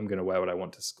of I'm going to wear what I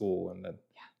want to school, and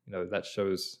then that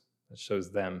shows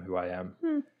them who I am,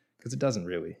 because it doesn't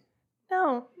really.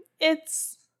 No,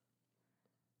 it's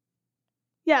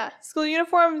school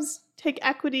uniforms take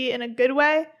equity in a good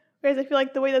way, whereas I feel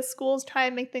like the way that schools try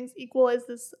and make things equal is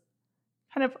this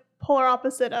kind of polar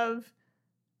opposite of,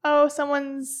 oh,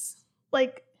 someone's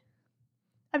like,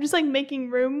 I'm just like making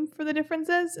room for the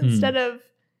differences instead of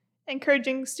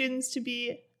encouraging students to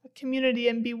be a community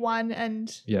and be one,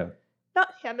 and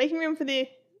making room for the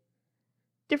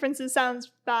differences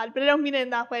sounds bad, but I don't mean it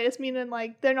in that way. I just mean in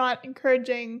like they're not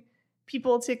encouraging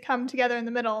people to come together in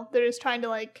the middle. They're just trying to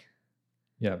like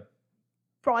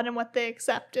broaden what they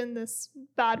accept in this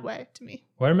bad way to me.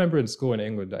 Well, I remember in school in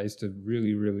England, I used to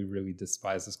really, really, really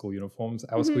despise the school uniforms.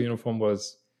 Our school uniform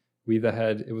was,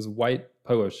 it was a white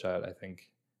polo shirt, I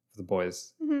think, for the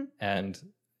boys, and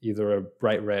either a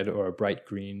bright red or a bright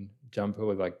green jumper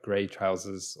with like gray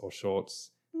trousers or shorts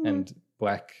and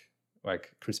black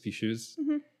like crispy shoes.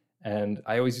 And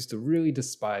I always used to really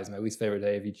despise, my least favorite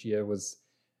day of each year was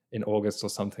in August or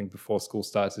something before school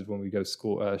started, when we go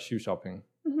shoe shopping.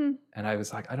 And I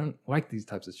was like, I don't like these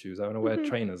types of shoes. I want to wear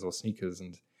trainers or sneakers.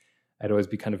 And I'd always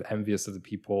be kind of envious of the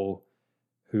people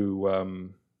who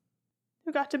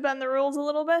got to bend the rules a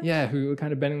little bit. Yeah, who were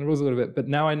kind of bending the rules a little bit. But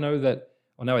now I know that,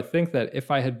 or now I think that if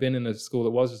I had been in a school that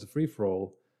was just a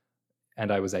free-for-all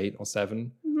and I was 8 or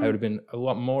 7, I would have been a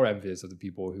lot more envious of the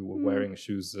people who were wearing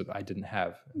shoes that I didn't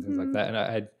have and things like that.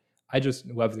 And I just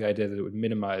love the idea that it would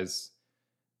minimize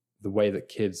the way that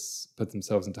kids put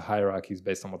themselves into hierarchies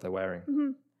based on what they're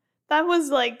wearing. That was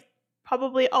like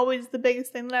probably always the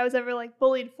biggest thing that I was ever like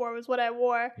bullied for, was what I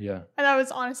wore. Yeah. And that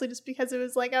was honestly just because it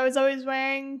was like I was always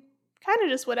wearing kind of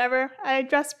just whatever. I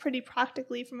dressed pretty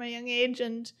practically from a young age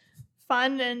and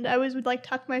fun, and I always would like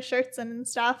tuck my shirts in and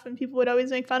stuff, and people would always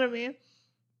make fun of me.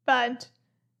 But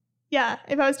yeah,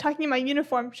 if I was tucking in my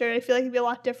uniform shirt, I feel like it'd be a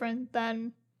lot different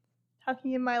than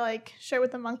tucking in my like shirt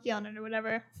with a monkey on it or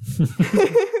whatever.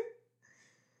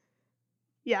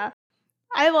 Yeah.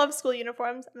 I love school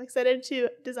uniforms. I'm excited to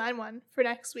design one for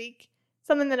next week.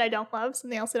 Something that I don't love,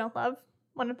 something else I don't love,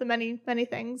 one of the many, many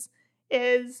things,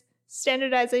 is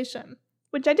standardization,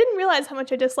 which I didn't realize how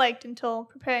much I disliked until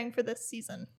preparing for this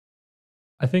season.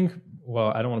 I think,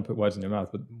 well, I don't want to put words in your mouth,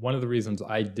 but one of the reasons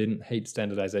I didn't hate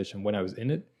standardization when I was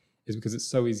in it is because it's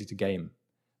so easy to game.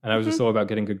 And I was just all about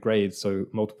getting good grades, so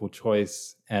multiple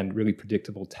choice and really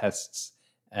predictable tests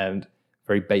and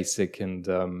very basic and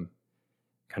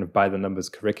kind of by the numbers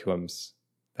curriculums.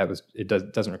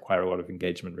 Doesn't require a lot of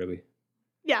engagement, really.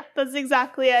 Yeah, that's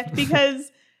exactly it.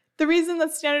 Because the reason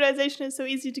that standardization is so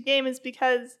easy to game is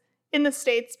because in the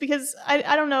States, because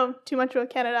I don't know too much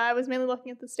about Canada, I was mainly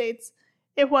looking at the States.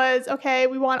 It was, okay,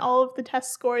 we want all of the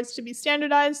test scores to be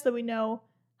standardized so we know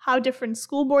how different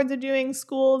school boards are doing,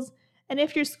 schools, and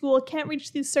if your school can't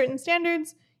reach these certain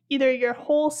standards, either your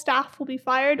whole staff will be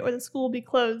fired or the school will be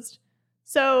closed.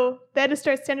 So they had to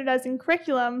start standardizing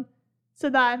curriculum so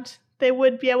that they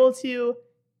would be able to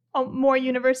more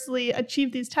universally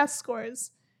achieve these test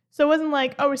scores. So it wasn't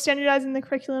like, oh, we're standardizing the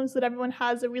curriculum so that everyone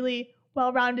has a really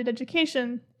well-rounded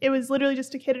education. It was literally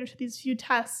just to cater to these few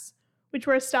tests, which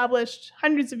were established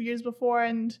hundreds of years before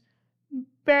and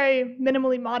very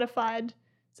minimally modified.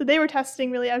 So they were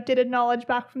testing really outdated knowledge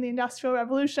back from the Industrial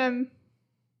Revolution.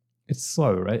 It's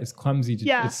slow, right? It's clumsy.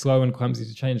 It's slow and clumsy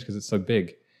to change because it's so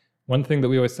big. One thing that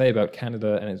we always say about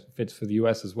Canada, and it fits for the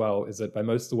US as well, is that by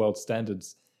most of the world's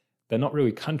standards, they're not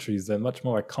really countries. They're much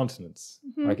more like continents.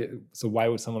 So why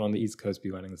would someone on the East Coast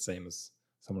be learning the same as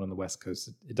someone on the West Coast?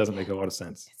 It doesn't make a lot of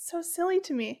sense. It's so silly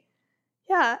to me.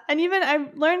 Yeah, and even I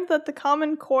learned that the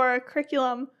Common Core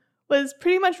curriculum was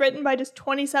pretty much written by just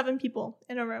 27 people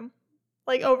in a room,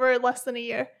 like over less than a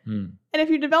year. And if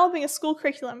you're developing a school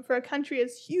curriculum for a country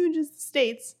as huge as the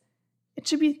States, it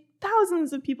should be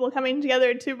thousands of people coming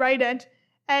together to write it.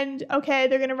 And okay,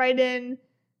 they're going to write in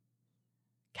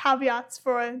caveats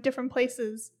for different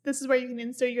places. This is where you can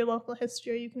insert your local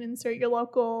history, or you can insert your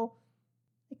local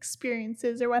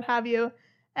experiences or what have you.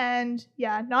 And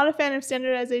yeah, not a fan of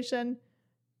standardization.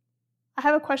 I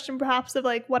have a question perhaps of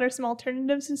like, what are some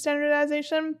alternatives to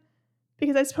standardization?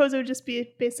 Because I suppose it would just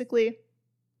be basically,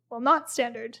 well, not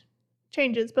standard.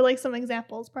 changes, but like some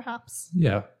examples perhaps.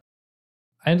 Yeah.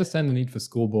 I understand the need for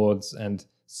school boards and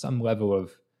some level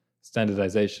of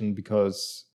standardization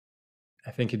because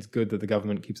I think it's good that the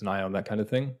government keeps an eye on that kind of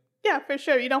thing. Yeah, for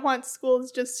sure. You don't want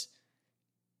schools just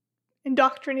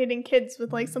indoctrinating kids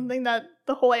with like something that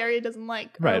the whole area doesn't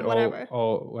like, or whatever.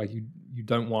 Or like you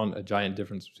don't want a giant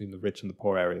difference between the rich and the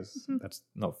poor areas. Mm-hmm. That's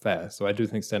not fair. So I do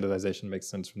think standardization makes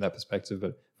sense from that perspective,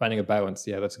 but finding a balance,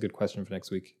 yeah, that's a good question for next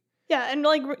week. Yeah, and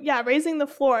raising the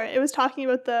floor. It was talking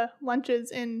about the lunches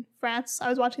in France. I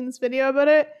was watching this video about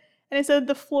it, and it said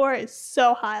the floor is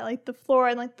so high. Like the floor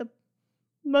in like the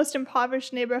most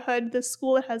impoverished neighborhood, the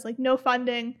school that has like no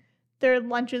funding, their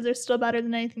lunches are still better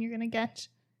than anything you're going to get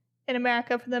in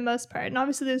America for the most part. And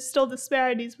obviously there's still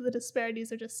disparities, but the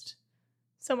disparities are just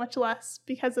so much less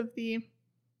because of the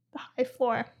high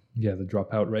floor. Yeah, the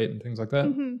dropout rate and things like that.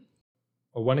 Mm-hmm.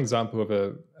 Well, one example of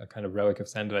a kind of relic of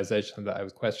standardization that I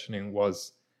was questioning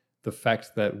was the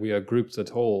fact that we are grouped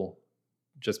at all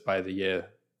just by the year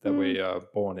that we are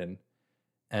born in.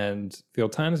 And the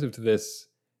alternative to this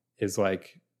is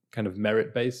like kind of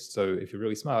merit-based. So if you're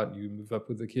really smart, you move up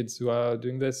with the kids who are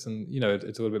doing this. And, you know,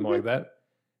 it's a little bit more like that.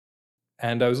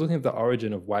 And I was looking at the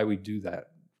origin of why we do that,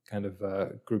 kind of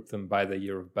group them by their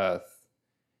year of birth.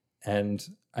 And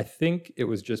I think it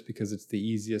was just because it's the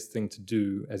easiest thing to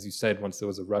do. As you said, once there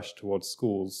was a rush towards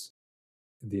schools,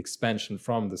 the expansion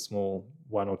from the small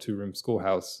 1 or 2 room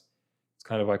schoolhouse, it's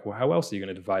kind of like, well, how else are you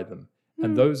going to divide them?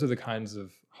 And those are the kinds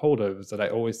of holdovers that I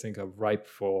always think are ripe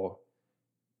for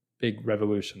big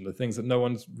revolution, the things that no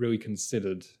one's really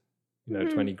considered, you know,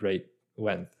 to any great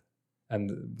length.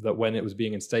 And that when it was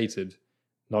being instated,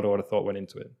 not a lot of thought went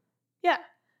into it. Yeah.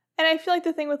 And I feel like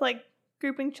the thing with like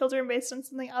grouping children based on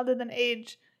something other than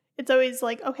age, it's always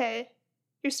like, okay,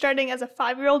 you're starting as a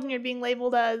 5-year-old and you're being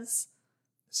labeled as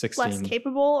 16. Less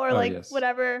capable or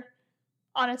whatever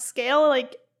on a scale,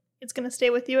 like it's going to stay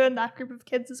with you and that group of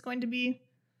kids is going to be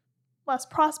less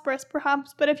prosperous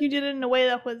perhaps. But if you did it in a way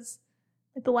that was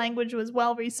like the language was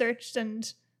well researched and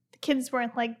the kids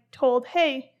weren't like told,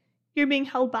 hey, you're being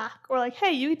held back, or like,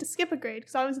 hey, you get to skip a grade,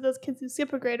 because obviously those kids who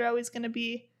skip a grade are always going to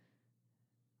be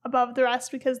above the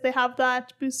rest because they have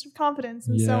that boost of confidence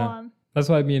and so on. That's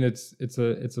why I mean it's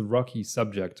a rocky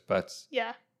subject, but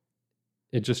yeah,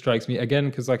 it just strikes me again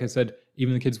because, like I said,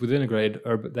 even the kids within a grade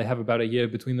they have about a year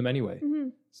between them anyway. Mm-hmm.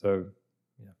 So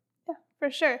yeah,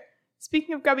 for sure.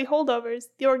 Speaking of grubby holdovers,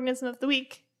 the organism of the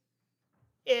week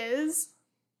is.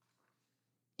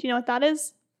 Do you know what that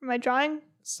is from my drawing?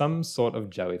 Some sort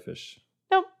of jellyfish.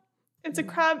 Nope. It's a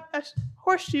crab, a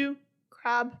horseshoe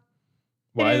crab.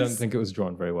 Well, I don't think it was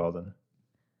drawn very well then.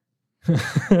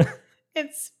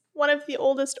 It's one of the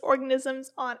oldest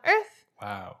organisms on Earth.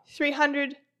 Wow.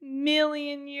 300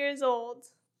 million years old.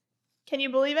 Can you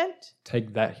believe it?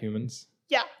 Take that, humans.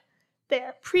 Yeah.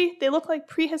 They look like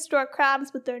prehistoric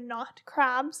crabs, but they're not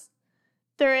crabs.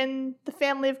 They're in the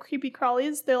family of creepy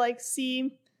crawlies. They're like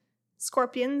sea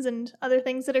scorpions and other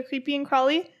things that are creepy and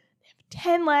crawly. They have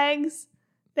 10 legs.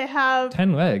 They have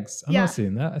 10 legs? I'm not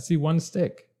seeing that. I see one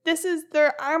stick. This is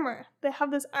their armor. They have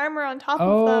this armor on top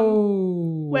of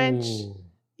them. Which,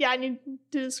 I need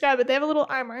to describe it. They have a little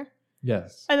armor.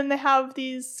 Yes. And then they have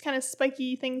these kind of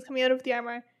spiky things coming out of the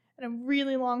armor and a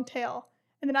really long tail.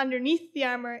 And then underneath the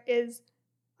armor is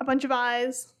a bunch of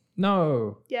eyes.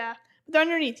 No. Yeah. But they're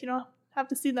underneath. You don't have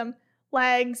to see them.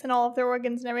 Legs and all of their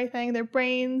organs and everything. Their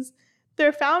brains.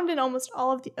 They're found in almost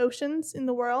all of the oceans in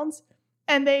the world.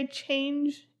 And they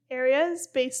change areas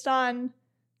based on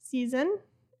season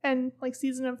and like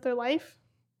season of their life.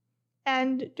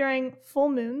 And during full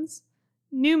moons,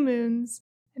 new moons,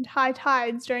 and high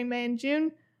tides during May and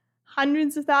June,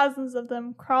 hundreds of thousands of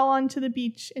them crawl onto the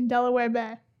beach in Delaware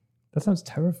Bay. That sounds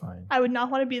terrifying. I would not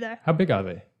want to be there. How big are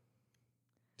they?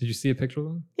 Did you see a picture of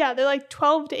them? Yeah, they're like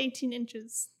 12 to 18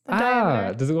 inches.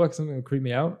 Diameter. Does it look like something that would creep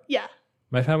me out? Yeah.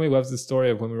 My family loves the story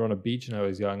of when we were on a beach and I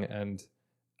was young, and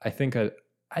I think I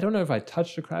don't know if I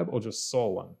touched a crab or just saw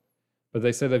one, but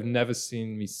they say they've never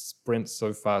seen me sprint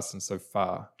so fast and so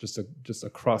far, just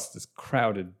across this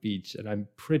crowded beach, and I'm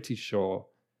pretty sure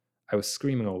I was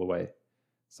screaming all the way.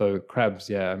 So crabs,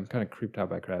 yeah, I'm kind of creeped out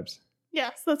by crabs.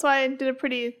 Yeah, so that's why I did a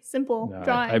pretty simple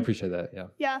drawing. I appreciate that, yeah.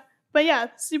 Yeah, but yeah,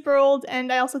 super old,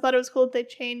 and I also thought it was cool that they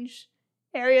change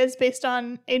areas based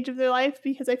on age of their life,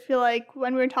 because I feel like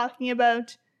when we're talking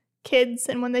about kids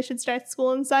and when they should start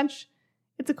school and such,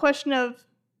 it's a question of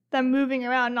them moving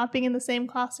around, not being in the same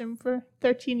classroom for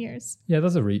 13 years. Yeah,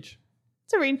 that's a reach.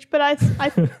 It's a reach, but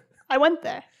I went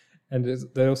there. And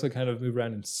they also kind of move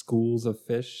around in schools of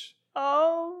fish.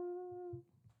 Oh.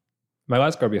 My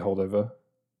last grubby holdover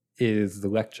is the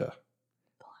lecture.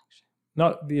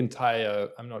 not the entire,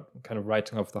 I'm not kind of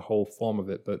writing off the whole form of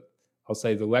it, but I'll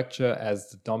say the lecture as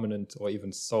the dominant or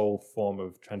even sole form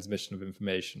of transmission of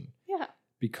information. Yeah.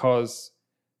 Because,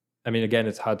 I mean, again,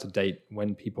 it's hard to date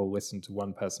when people listen to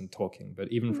one person talking,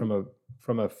 but even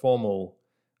from a formal,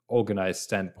 organized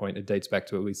standpoint, it dates back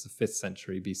to at least the 5th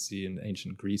century BC in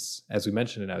ancient Greece, as we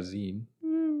mentioned in our zine,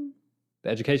 the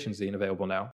education zine available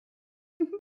now.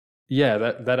 Yeah,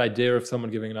 that idea of someone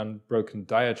giving an unbroken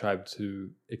diatribe to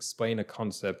explain a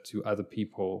concept to other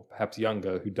people, perhaps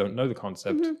younger, who don't know the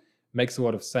concept, makes a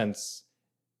lot of sense,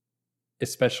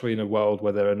 especially in a world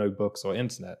where there are no books or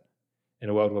internet. In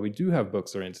a world where we do have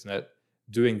books or internet,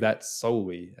 doing that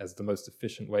solely as the most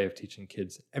efficient way of teaching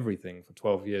kids everything for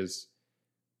 12 years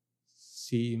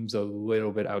seems a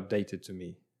little bit outdated to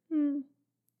me.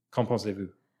 Qu'en pensez-vous?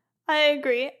 I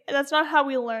agree. That's not how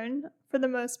we learn for the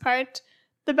most part.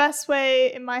 The best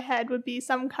way in my head would be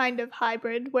some kind of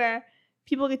hybrid where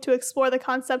people get to explore the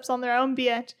concepts on their own, be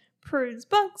it peruse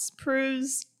books,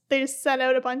 they just set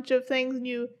out a bunch of things and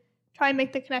you try and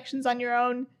make the connections on your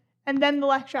own, and then the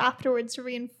lecture afterwards to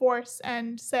reinforce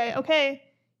and say, okay,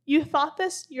 you thought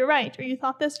this, you're right, or you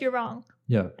thought this, you're wrong.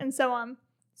 Yeah. And so on.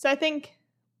 So I think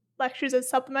lectures as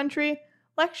supplementary.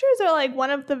 Lectures are like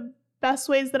one of the best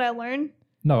ways that I learn.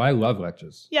 No, I love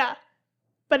lectures. Yeah.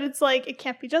 But it's like, it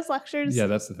can't be just lectures. Yeah,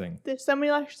 that's the thing. There's so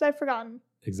many lectures I've forgotten.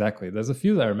 Exactly. There's a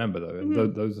few that I remember, though, and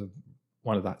those are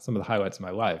some of the highlights of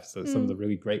my life. So some of the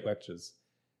really great lectures.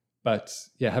 But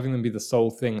yeah, having them be the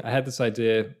sole thing. I had this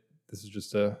idea, this is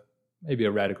just maybe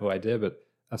a radical idea, but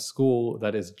a school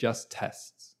that is just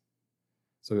tests.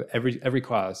 So every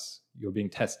class, you're being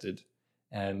tested.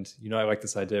 And, I like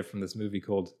this idea from this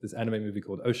anime movie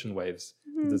called Ocean Waves.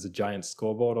 There's a giant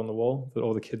scoreboard on the wall that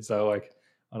all the kids are like,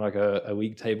 on like a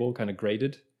league table, kind of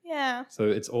graded. Yeah. So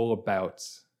it's all about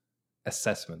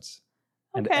assessments.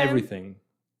 And Okay. everything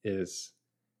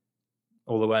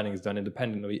all the learning is done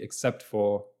independently, except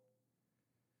for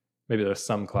maybe there are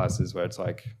some classes where it's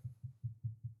like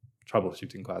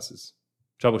troubleshooting classes.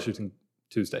 Troubleshooting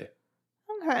Tuesday.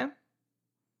 Okay.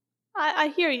 I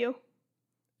hear you.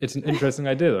 It's an interesting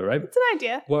idea though, right? It's an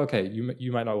idea. Well, okay,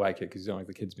 you might not like it because you don't like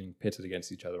the kids being pitted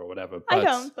against each other or whatever. But, I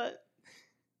don't,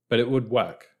 But it would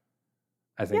work.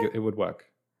 I think it would work.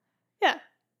 Yeah.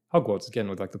 Hogwarts, again,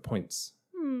 with like the points.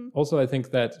 Also, I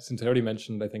think that, since I already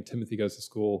mentioned, I think Timothy Goes to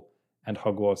School and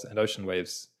Hogwarts and Ocean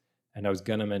Waves, and I was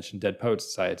going to mention Dead Poets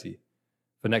Society.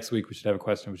 For next week, we should have a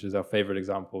question, which is our favorite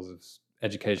examples of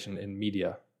education in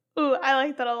media. Ooh, I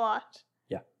like that a lot.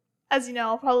 Yeah. As you know,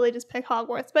 I'll probably just pick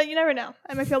Hogwarts, but you never know.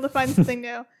 I might be able to find something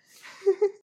new.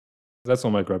 That's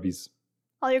all my grubbies.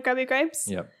 All your grubby grapes?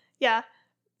 Yeah. Yeah.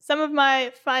 Some of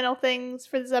my final things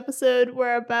for this episode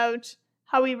were about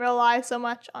how we rely so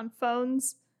much on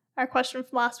phones. Our question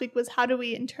from last week was, how do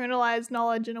we internalize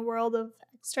knowledge in a world of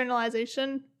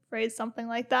externalization? Phrase something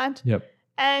like that. Yep.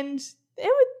 And it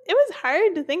was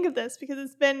hard to think of this because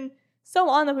it's been so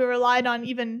long that we relied on,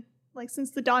 even like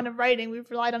since the dawn of writing,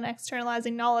 we've relied on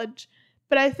externalizing knowledge.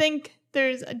 But I think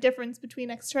there's a difference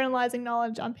between externalizing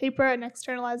knowledge on paper and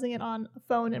externalizing it on a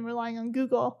phone and relying on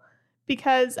Google.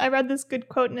 Because I read this good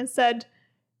quote and it said,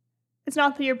 it's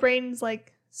not that your brain's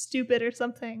like stupid or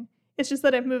something. It's just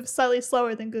that it moves slightly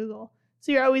slower than Google.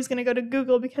 So you're always going to go to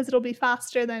Google because it'll be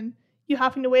faster than you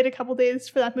having to wait a couple days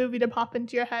for that movie to pop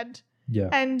into your head. Yeah.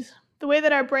 And the way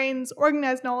that our brains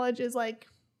organize knowledge is like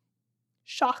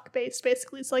shock-based,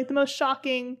 basically. So like the most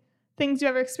shocking things you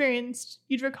ever experienced,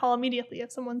 you'd recall immediately.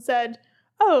 If someone said,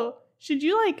 oh, should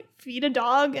you like feed a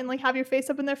dog and like have your face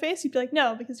up in their face? You'd be like,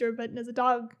 no, because you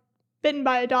were bitten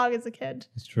by a dog as a kid.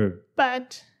 It's true.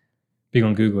 But being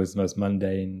on Google is the most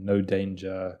mundane, no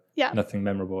danger, yeah, nothing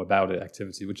memorable about it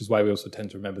activity, which is why we also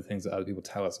tend to remember things that other people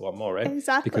tell us a lot more, right?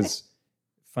 Exactly. Because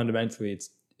fundamentally it's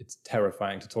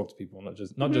terrifying to talk to people, not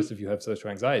just if you have social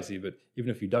anxiety, but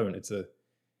even if you don't, it's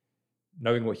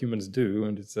knowing what humans do,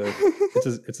 and it's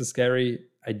a scary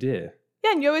idea.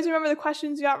 Yeah, and you always remember the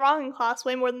questions you got wrong in class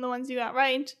way more than the ones you got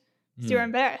right, because you're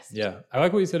embarrassed. Yeah, I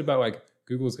like what you said about like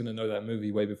Google's going to know that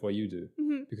movie way before you do,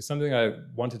 because something I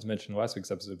wanted to mention in last week's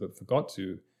episode but forgot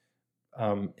to,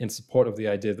 in support of the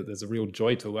idea that there's a real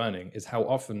joy to learning, is how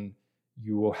often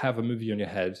you will have a movie in your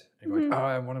head and you're like, oh,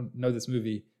 I want to know this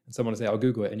movie, and someone will say, I'll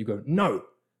Google it, and you go, no,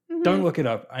 don't look it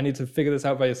up. I need to figure this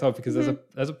out by yourself, because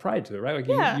there's a pride to it, right? Like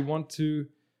you want to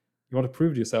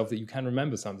prove to yourself that you can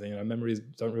remember something. Memories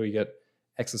don't really get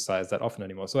exercised that often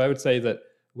anymore. So I would say that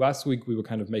last week we were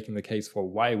kind of making the case for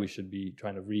why we should be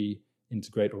trying to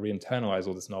reintegrate or re-internalize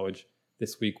all this knowledge.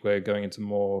 This week we're going into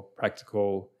more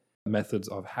practical methods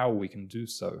of how we can do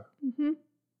so.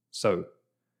 So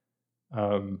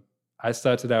I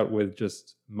started out with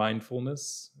just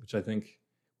mindfulness, which I think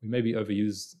we maybe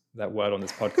overuse that word on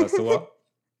this podcast a lot.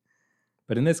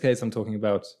 But in this case, I'm talking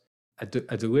about a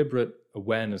deliberate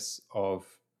awareness of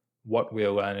what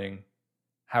we're learning,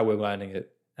 how we're learning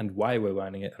it, and why we're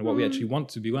learning it, and what we actually want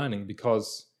to be learning.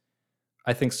 Because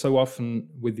I think so often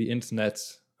with the internet,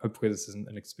 hopefully this isn't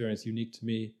an experience unique to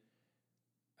me,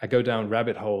 I go down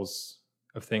rabbit holes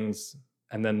of things,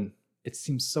 and then it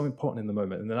seems so important in the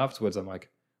moment. And then afterwards, I'm like,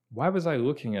 why was I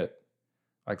looking at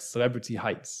like celebrity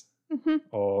heights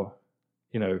or,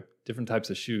 you know, different types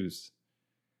of shoes?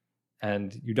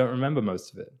 And you don't remember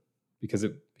most of it because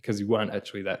you weren't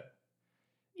actually that.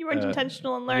 You weren't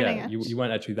intentional in learning it. You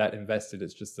weren't actually that invested.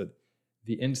 It's just that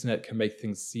the internet can make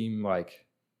things seem like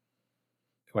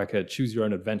a choose your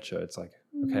own adventure. It's like,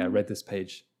 okay, I read this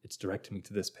page. It's directing me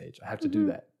to this page. I have to do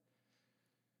that.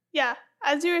 Yeah.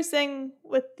 As you were saying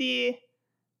with the,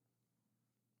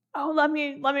 let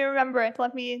me remember it.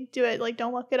 Let me do it. Like,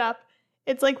 don't look it up.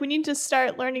 It's like we need to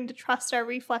start learning to trust our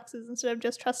reflexes instead of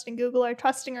just trusting Google or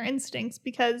trusting our instincts,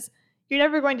 because you're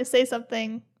never going to say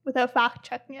something without fact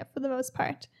checking it for the most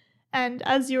part. And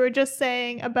as you were just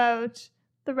saying about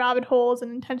the rabbit holes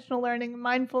and intentional learning and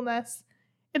mindfulness,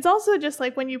 it's also just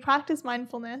like when you practice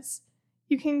mindfulness,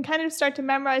 you can kind of start to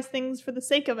memorize things for the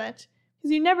sake of it,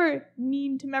 because you never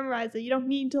need to memorize it. You don't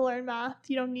need to learn math.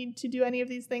 You don't need to do any of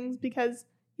these things because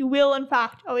you will, in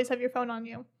fact, always have your phone on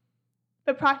you.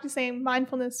 But practicing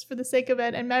mindfulness for the sake of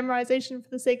it and memorization for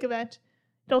the sake of it,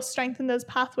 it'll strengthen those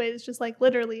pathways just like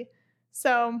literally.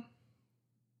 So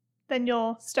then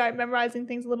you'll start memorizing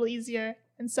things a little easier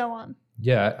and so on.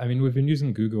 Yeah, I mean, we've been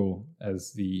using Google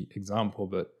as the example,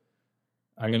 but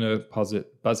I'm going to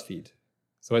posit BuzzFeed.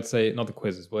 So let's say, not the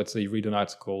quizzes, but let's say you read an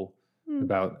article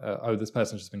about, this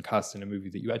person's just been cast in a movie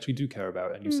that you actually do care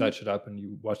about, and you search it up and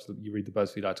you read the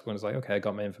BuzzFeed article, and it's like, okay, I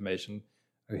got my information.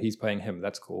 Oh, he's playing him.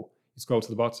 That's cool. You scroll to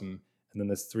the bottom, and then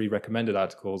there's 3 recommended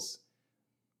articles.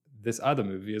 This other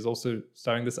movie is also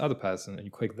starring this other person, and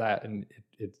you click that, and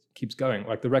it keeps going.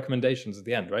 Like the recommendations at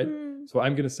the end, right? So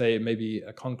I'm going to say maybe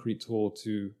a concrete tool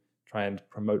to try and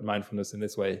promote mindfulness in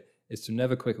this way is to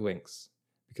never click links,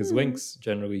 because links,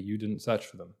 generally, you didn't search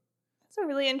for them. That's a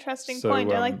really interesting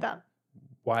point. I like that.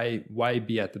 Why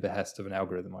be at the behest of an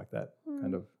algorithm like that?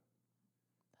 Kind of.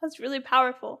 That's really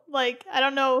powerful. Like, I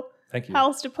don't know how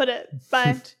else to put it,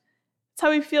 but it's how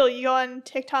we feel. You go on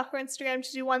TikTok or Instagram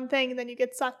to do one thing, and then you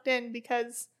get sucked in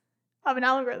because of an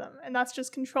algorithm, and that's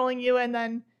just controlling you and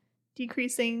then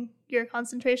decreasing your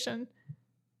concentration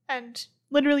and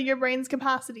literally your brain's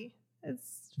capacity.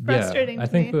 It's frustrating to me. I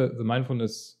think the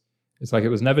mindfulness, it's like it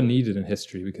was never needed in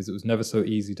history because it was never so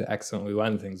easy to accidentally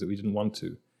learn things that we didn't want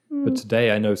to. But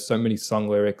today I know so many song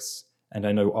lyrics, and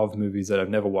I know of movies that I've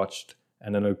never watched,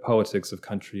 and I know politics of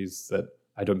countries that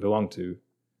I don't belong to,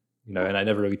 you know, and I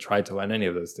never really tried to learn any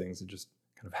of those things. It just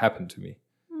kind of happened to me.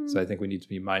 So I think we need to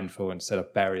be mindful and set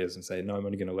up barriers and say, no, I'm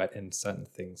only going to let in certain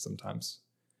things sometimes.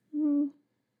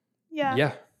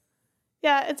 Yeah,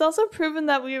 it's also proven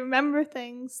that we remember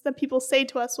things that people say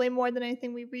to us way more than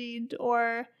anything we read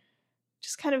or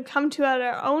just kind of come to at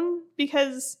our own,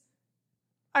 because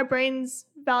our brains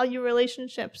value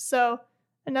relationships. So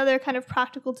another kind of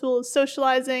practical tool is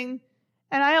socializing.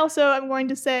 And I also am going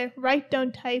to say write,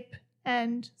 don't type,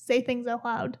 and say things out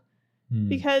loud.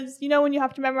 Because, you know, when you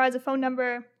have to memorize a phone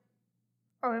number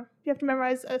or you have to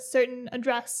memorize a certain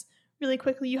address really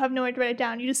quickly, you have nowhere to write it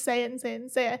down. You just say it and say it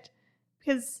and say it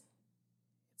because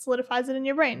it solidifies it in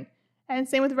your brain. And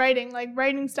same with writing. Like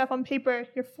writing stuff on paper,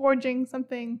 you're forging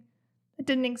something that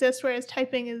didn't exist, whereas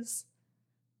typing is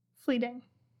fleeting.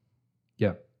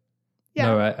 Yeah.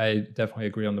 No, I definitely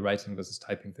agree on the writing versus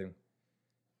typing thing.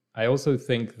 I also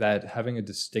think that having a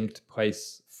distinct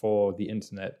place for the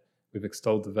internet, we've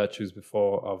extolled the virtues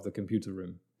before of the computer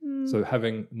room. So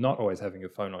not always having your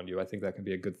phone on you, I think that can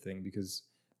be a good thing, because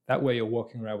that way you're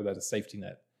walking around without a safety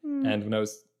net. And when I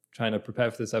was trying to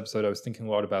prepare for this episode, I was thinking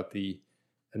a lot about the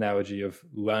analogy of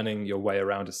learning your way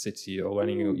around a city or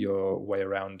learning your way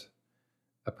around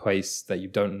a place that you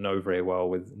don't know very well,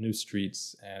 with new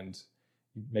streets, and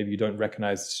maybe you don't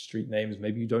recognize street names,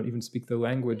 maybe you don't even speak the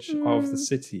language of the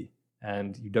city,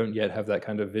 and you don't yet have that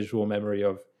kind of visual memory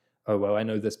of, oh, well, I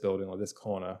know this building or this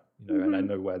corner, you know, and I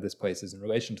know where this place is in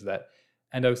relation to that.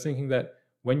 And I was thinking that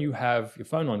when you have your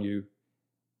phone on you,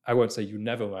 I won't say you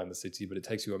never learn the city, but it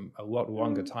takes you a lot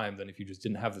longer time than if you just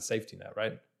didn't have the safety net,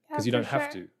 right? Because you don't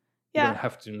have to. You don't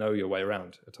have to know your way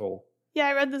around at all. Yeah,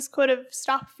 I read this quote of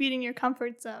stop feeding your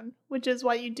comfort zone, which is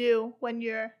what you do when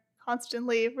you're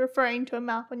constantly referring to a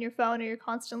map on your phone, or you're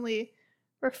constantly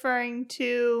referring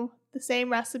to the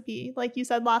same recipe. Like you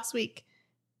said last week,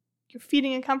 you're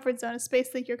feeding a comfort zone, a space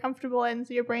that you're comfortable in,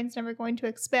 so your brain's never going to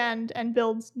expand and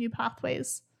build new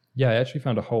pathways. Yeah, I actually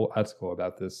found a whole article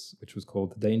about this, which was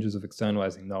called The Dangers of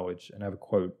Externalizing Knowledge. And I have a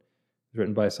quote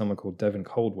written by someone called Devin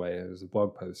Coldway. It was a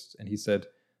blog post. And he said,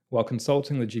 while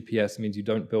consulting the GPS means you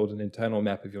don't build an internal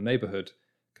map of your neighborhood,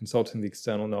 consulting the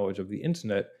external knowledge of the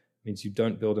internet means you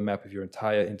don't build a map of your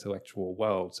entire intellectual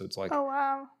world. So it's like, oh,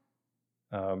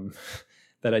 wow.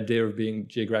 That idea of being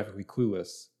geographically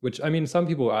clueless, which, I mean, some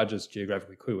people are just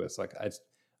geographically clueless. Like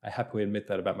I happily admit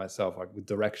that about myself, like with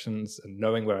directions and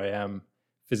knowing where I am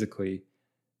physically,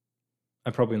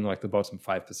 I'm probably in like the bottom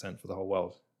 5% for the whole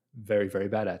world. Very, very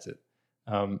bad at it.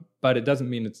 But it doesn't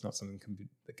mean it's not something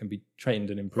that can be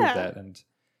trained and improved at. And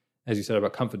as you said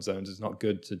about comfort zones, it's not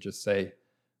good to just say,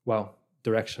 well,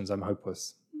 directions, I'm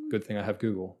hopeless. Good thing I have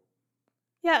Google.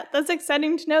 Yeah, that's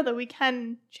exciting to know that we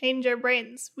can change our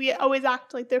brains. We always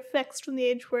act like they're fixed from the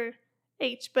age we're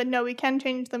 8, but no, we can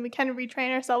change them. We can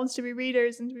retrain ourselves to be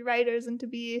readers and to be writers and to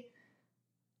be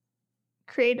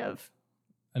creative.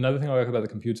 Another thing I like about the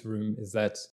computer room is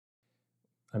that,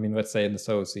 I mean, let's say in the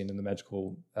solar scene, in the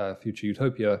magical future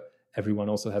utopia, everyone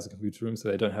also has a computer room, so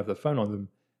they don't have their phone on them.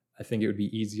 I think it would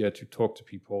be easier to talk to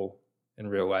people in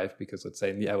real life because, let's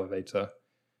say, in the elevator,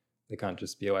 they can't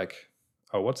just be like,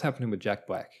 oh, what's happening with Jack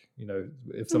Black? You know,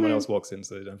 if someone else walks in,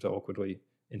 so they don't have to awkwardly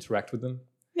interact with them.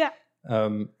 Yeah.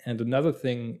 And another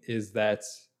thing is that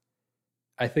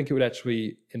I think it would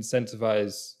actually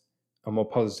incentivize a more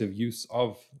positive use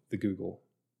of the Google,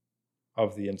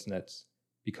 of the internet,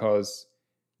 because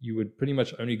you would pretty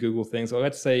much only Google things. Or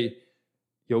let's say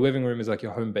your living room is like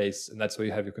your home base, and that's where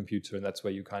you have your computer, and that's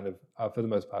where you kind of are, for the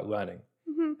most part, learning.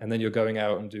 And then you're going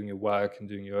out and doing your work and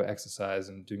doing your exercise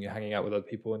and doing your hanging out with other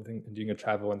people and doing your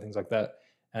travel and things like that.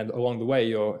 And along the way,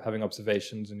 you're having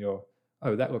observations and you're,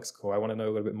 oh, that looks cool. I want to know a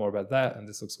little bit more about that. And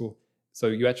this looks cool. So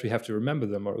you actually have to remember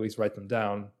them, or at least write them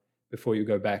down before you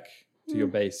go back to your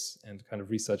base and kind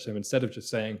of research them, instead of just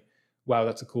saying, wow,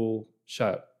 that's a cool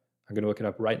shirt. I'm going to look it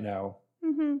up right now.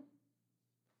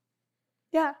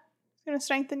 Yeah. It's going to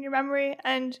strengthen your memory,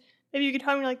 and maybe you could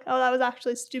tell me like, oh, that was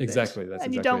actually stupid. Exactly.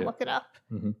 And you don't look it up.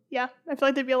 Yeah. I feel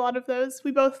like there'd be a lot of those.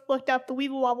 We both looked up the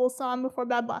Weeble Wobble song before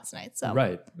bed last night. So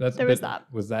right. There was that.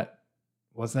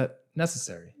 Was that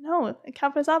necessary? No, it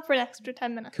kept us up for an extra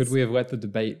 10 minutes. Could we have let the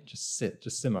debate just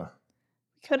simmer?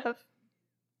 We could have.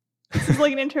 This is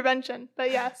like an intervention,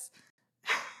 but yes.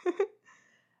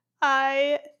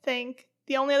 I think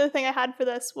the only other thing I had for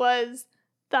this was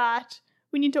that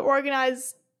we need to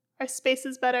organize our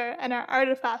spaces better and our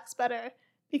artifacts better,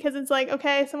 because it's like,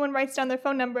 okay, someone writes down their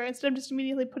phone number, instead of just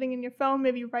immediately putting in your phone,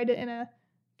 maybe you write it in a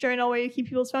journal where you keep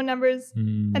people's phone numbers.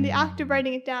 And the act of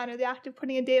writing it down, or the act of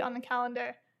putting a date on the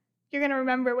calendar, you're going to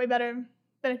remember way better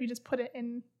than if you just put it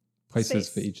in places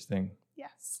space. For each thing.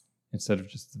 Yes. Instead of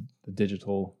just the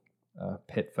digital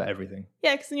pit for everything.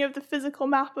 Yeah, because then you have the physical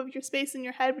map of your space in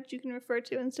your head, which you can refer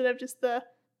to, instead of just the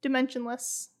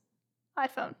dimensionless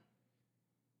iPhone.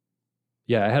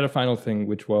 Yeah, I had a final thing,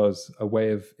 which was a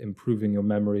way of improving your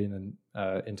memory and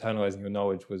internalizing your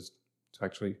knowledge was to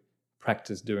actually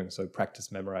practice doing so,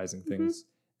 practice memorizing things.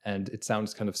 And it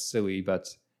sounds kind of silly, but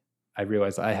I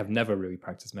realized I have never really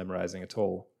practiced memorizing at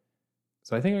all.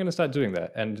 So I think I'm going to start doing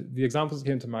that. And the examples that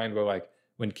came to mind were like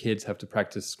when kids have to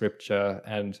practice scripture,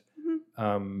 and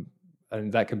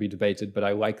that can be debated, but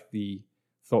I like the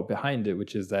thought behind it,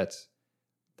 which is that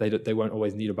they won't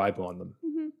always need a Bible on them.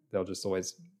 They'll just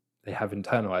always... they have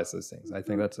internalized those things. I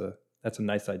think that's a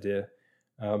nice idea.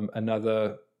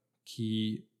 Another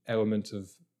key element of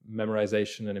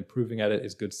memorization and improving at it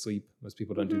is good sleep. Most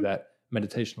people don't do that.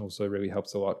 Meditation also really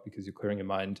helps a lot because you're clearing your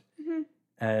mind.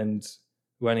 And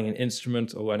learning an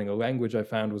instrument or learning a language, I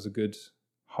found, was a good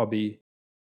hobby.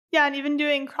 Yeah, and even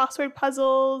doing crossword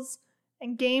puzzles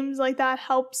and games like that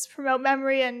helps promote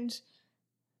memory and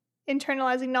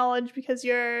internalizing knowledge, because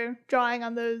you're drawing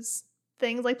on those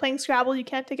things. Like playing Scrabble, you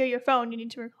can't take out your phone. You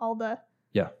need to recall the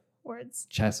words.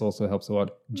 Chess also helps a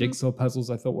lot. Jigsaw puzzles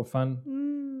I thought were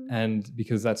fun. And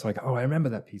because that's like, oh, I remember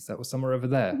that piece. That was somewhere over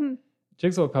there.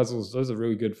 Jigsaw puzzles, those are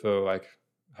really good for like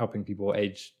helping people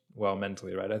age well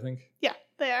mentally, right? I think. Yeah,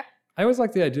 they are. I always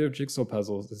like the idea of jigsaw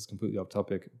puzzles. This is completely off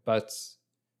topic, but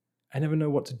I never know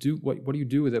what to do. What do you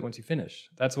do with it once you finish?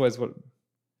 That's always what...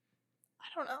 I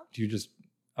don't know. Do you just,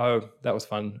 oh, that was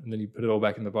fun, and then you put it all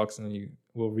back in the box, and then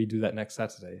we'll redo that next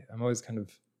Saturday? I'm always kind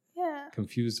of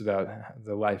confused about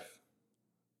the life.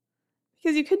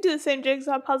 Because you could do the same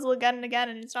jigsaw puzzle again and again,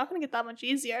 and it's not going to get that much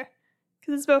easier,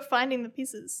 because it's about finding the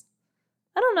pieces.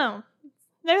 I don't know.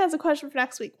 Maybe that's a question for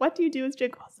next week. What do you do with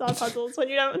jigsaw puzzles when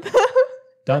you're done with them?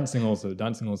 Dancing also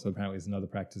apparently is another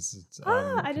practice.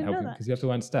 I didn't know that. Because you have to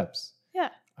learn steps. Yeah.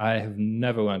 I have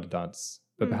never learned to dance,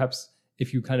 but perhaps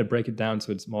if you kind of break it down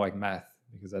so it's more like math,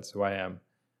 because that's who I am,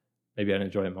 maybe I'd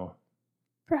enjoy it more.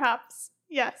 Perhaps.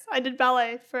 Yes, I did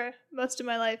ballet for most of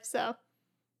my life, so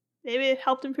maybe it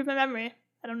helped improve my memory.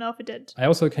 I don't know if it did. I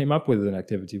also came up with an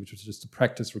activity, which was just to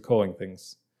practice recalling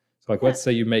things. So like, let's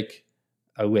say you make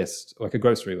a list, like a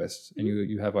grocery list, and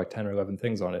you have like 10 or 11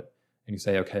 things on it, and you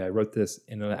say, okay, I wrote this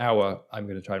in an hour, I'm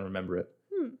going to try and remember it.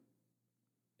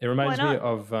 It reminds me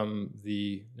of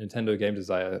the Nintendo game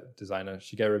designer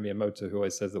Shigeru Miyamoto, who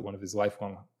always says that one of his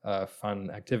lifelong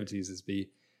fun activities is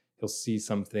he'll see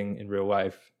something in real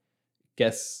life,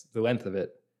 guess the length of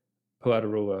it, pull out a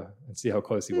ruler, and see how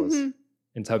close he was.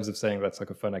 In terms of saying that's like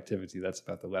a fun activity, that's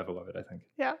about the level of it, I think.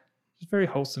 Yeah. It's very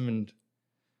wholesome, and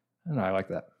I don't know, I like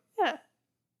that. Yeah.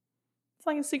 It's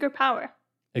like a secret power.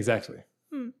 Exactly.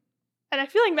 And I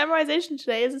feel like memorization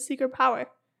today is a secret power.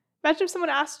 Imagine if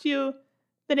someone asked you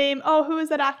the name, who is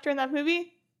that actor in that movie? And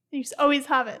you just always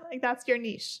have it. Like, that's your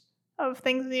niche of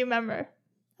things that you remember.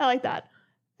 I like that.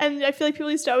 And I feel like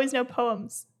people used to always know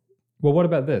poems. Well, what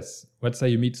about this? Let's say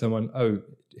you meet someone,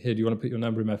 here, do you want to put your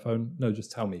number in my phone? No,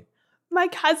 just tell me. My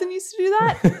cousin used to do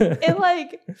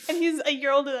that. And he's a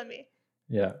year older than me.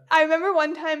 Yeah. I remember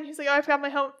one time he was like, I forgot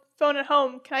my phone at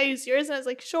home. Can I use yours? And I was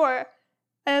like, sure.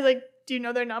 And I was like, do you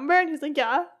know their number? And he's like,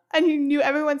 yeah. And he knew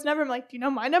everyone's number. I'm like, do you know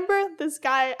my number? This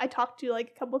guy I talk to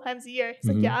like a couple times a year. He's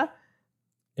like, yeah.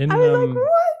 I was like,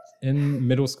 what? In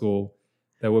middle school,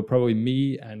 there were probably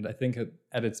me, and I think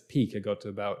at its peak, it got to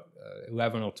about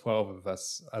 11 or 12 of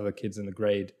us, other kids in the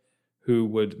grade, who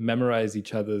would memorize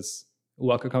each other's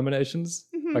locker combinations,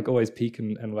 like always peek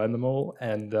and learn them all.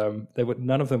 And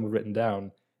none of them were written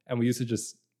down. And we used to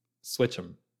just switch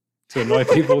them to annoy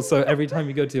people. So every time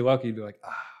you go to your locker, you'd be like,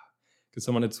 because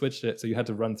someone had switched it. So you had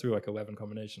to run through like 11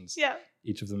 combinations. Yeah.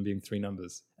 Each of them being 3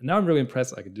 numbers. And now I'm really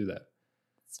impressed I could do that.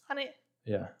 It's funny.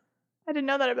 Yeah. I didn't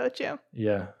know that about you.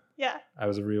 Yeah. Yeah. I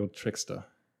was a real trickster. You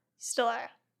still are.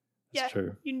 That's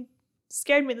true. You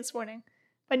scared me this morning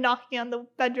by knocking on the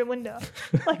bedroom window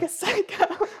like a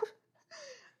psycho.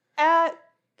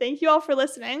 Thank you all for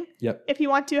listening. Yep. If you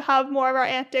want to have more of our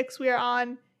antics, we are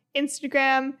on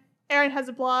Instagram. Aaron has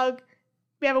a blog.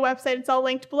 We have a website. It's all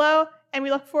linked below. And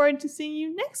we look forward to seeing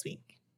you next week.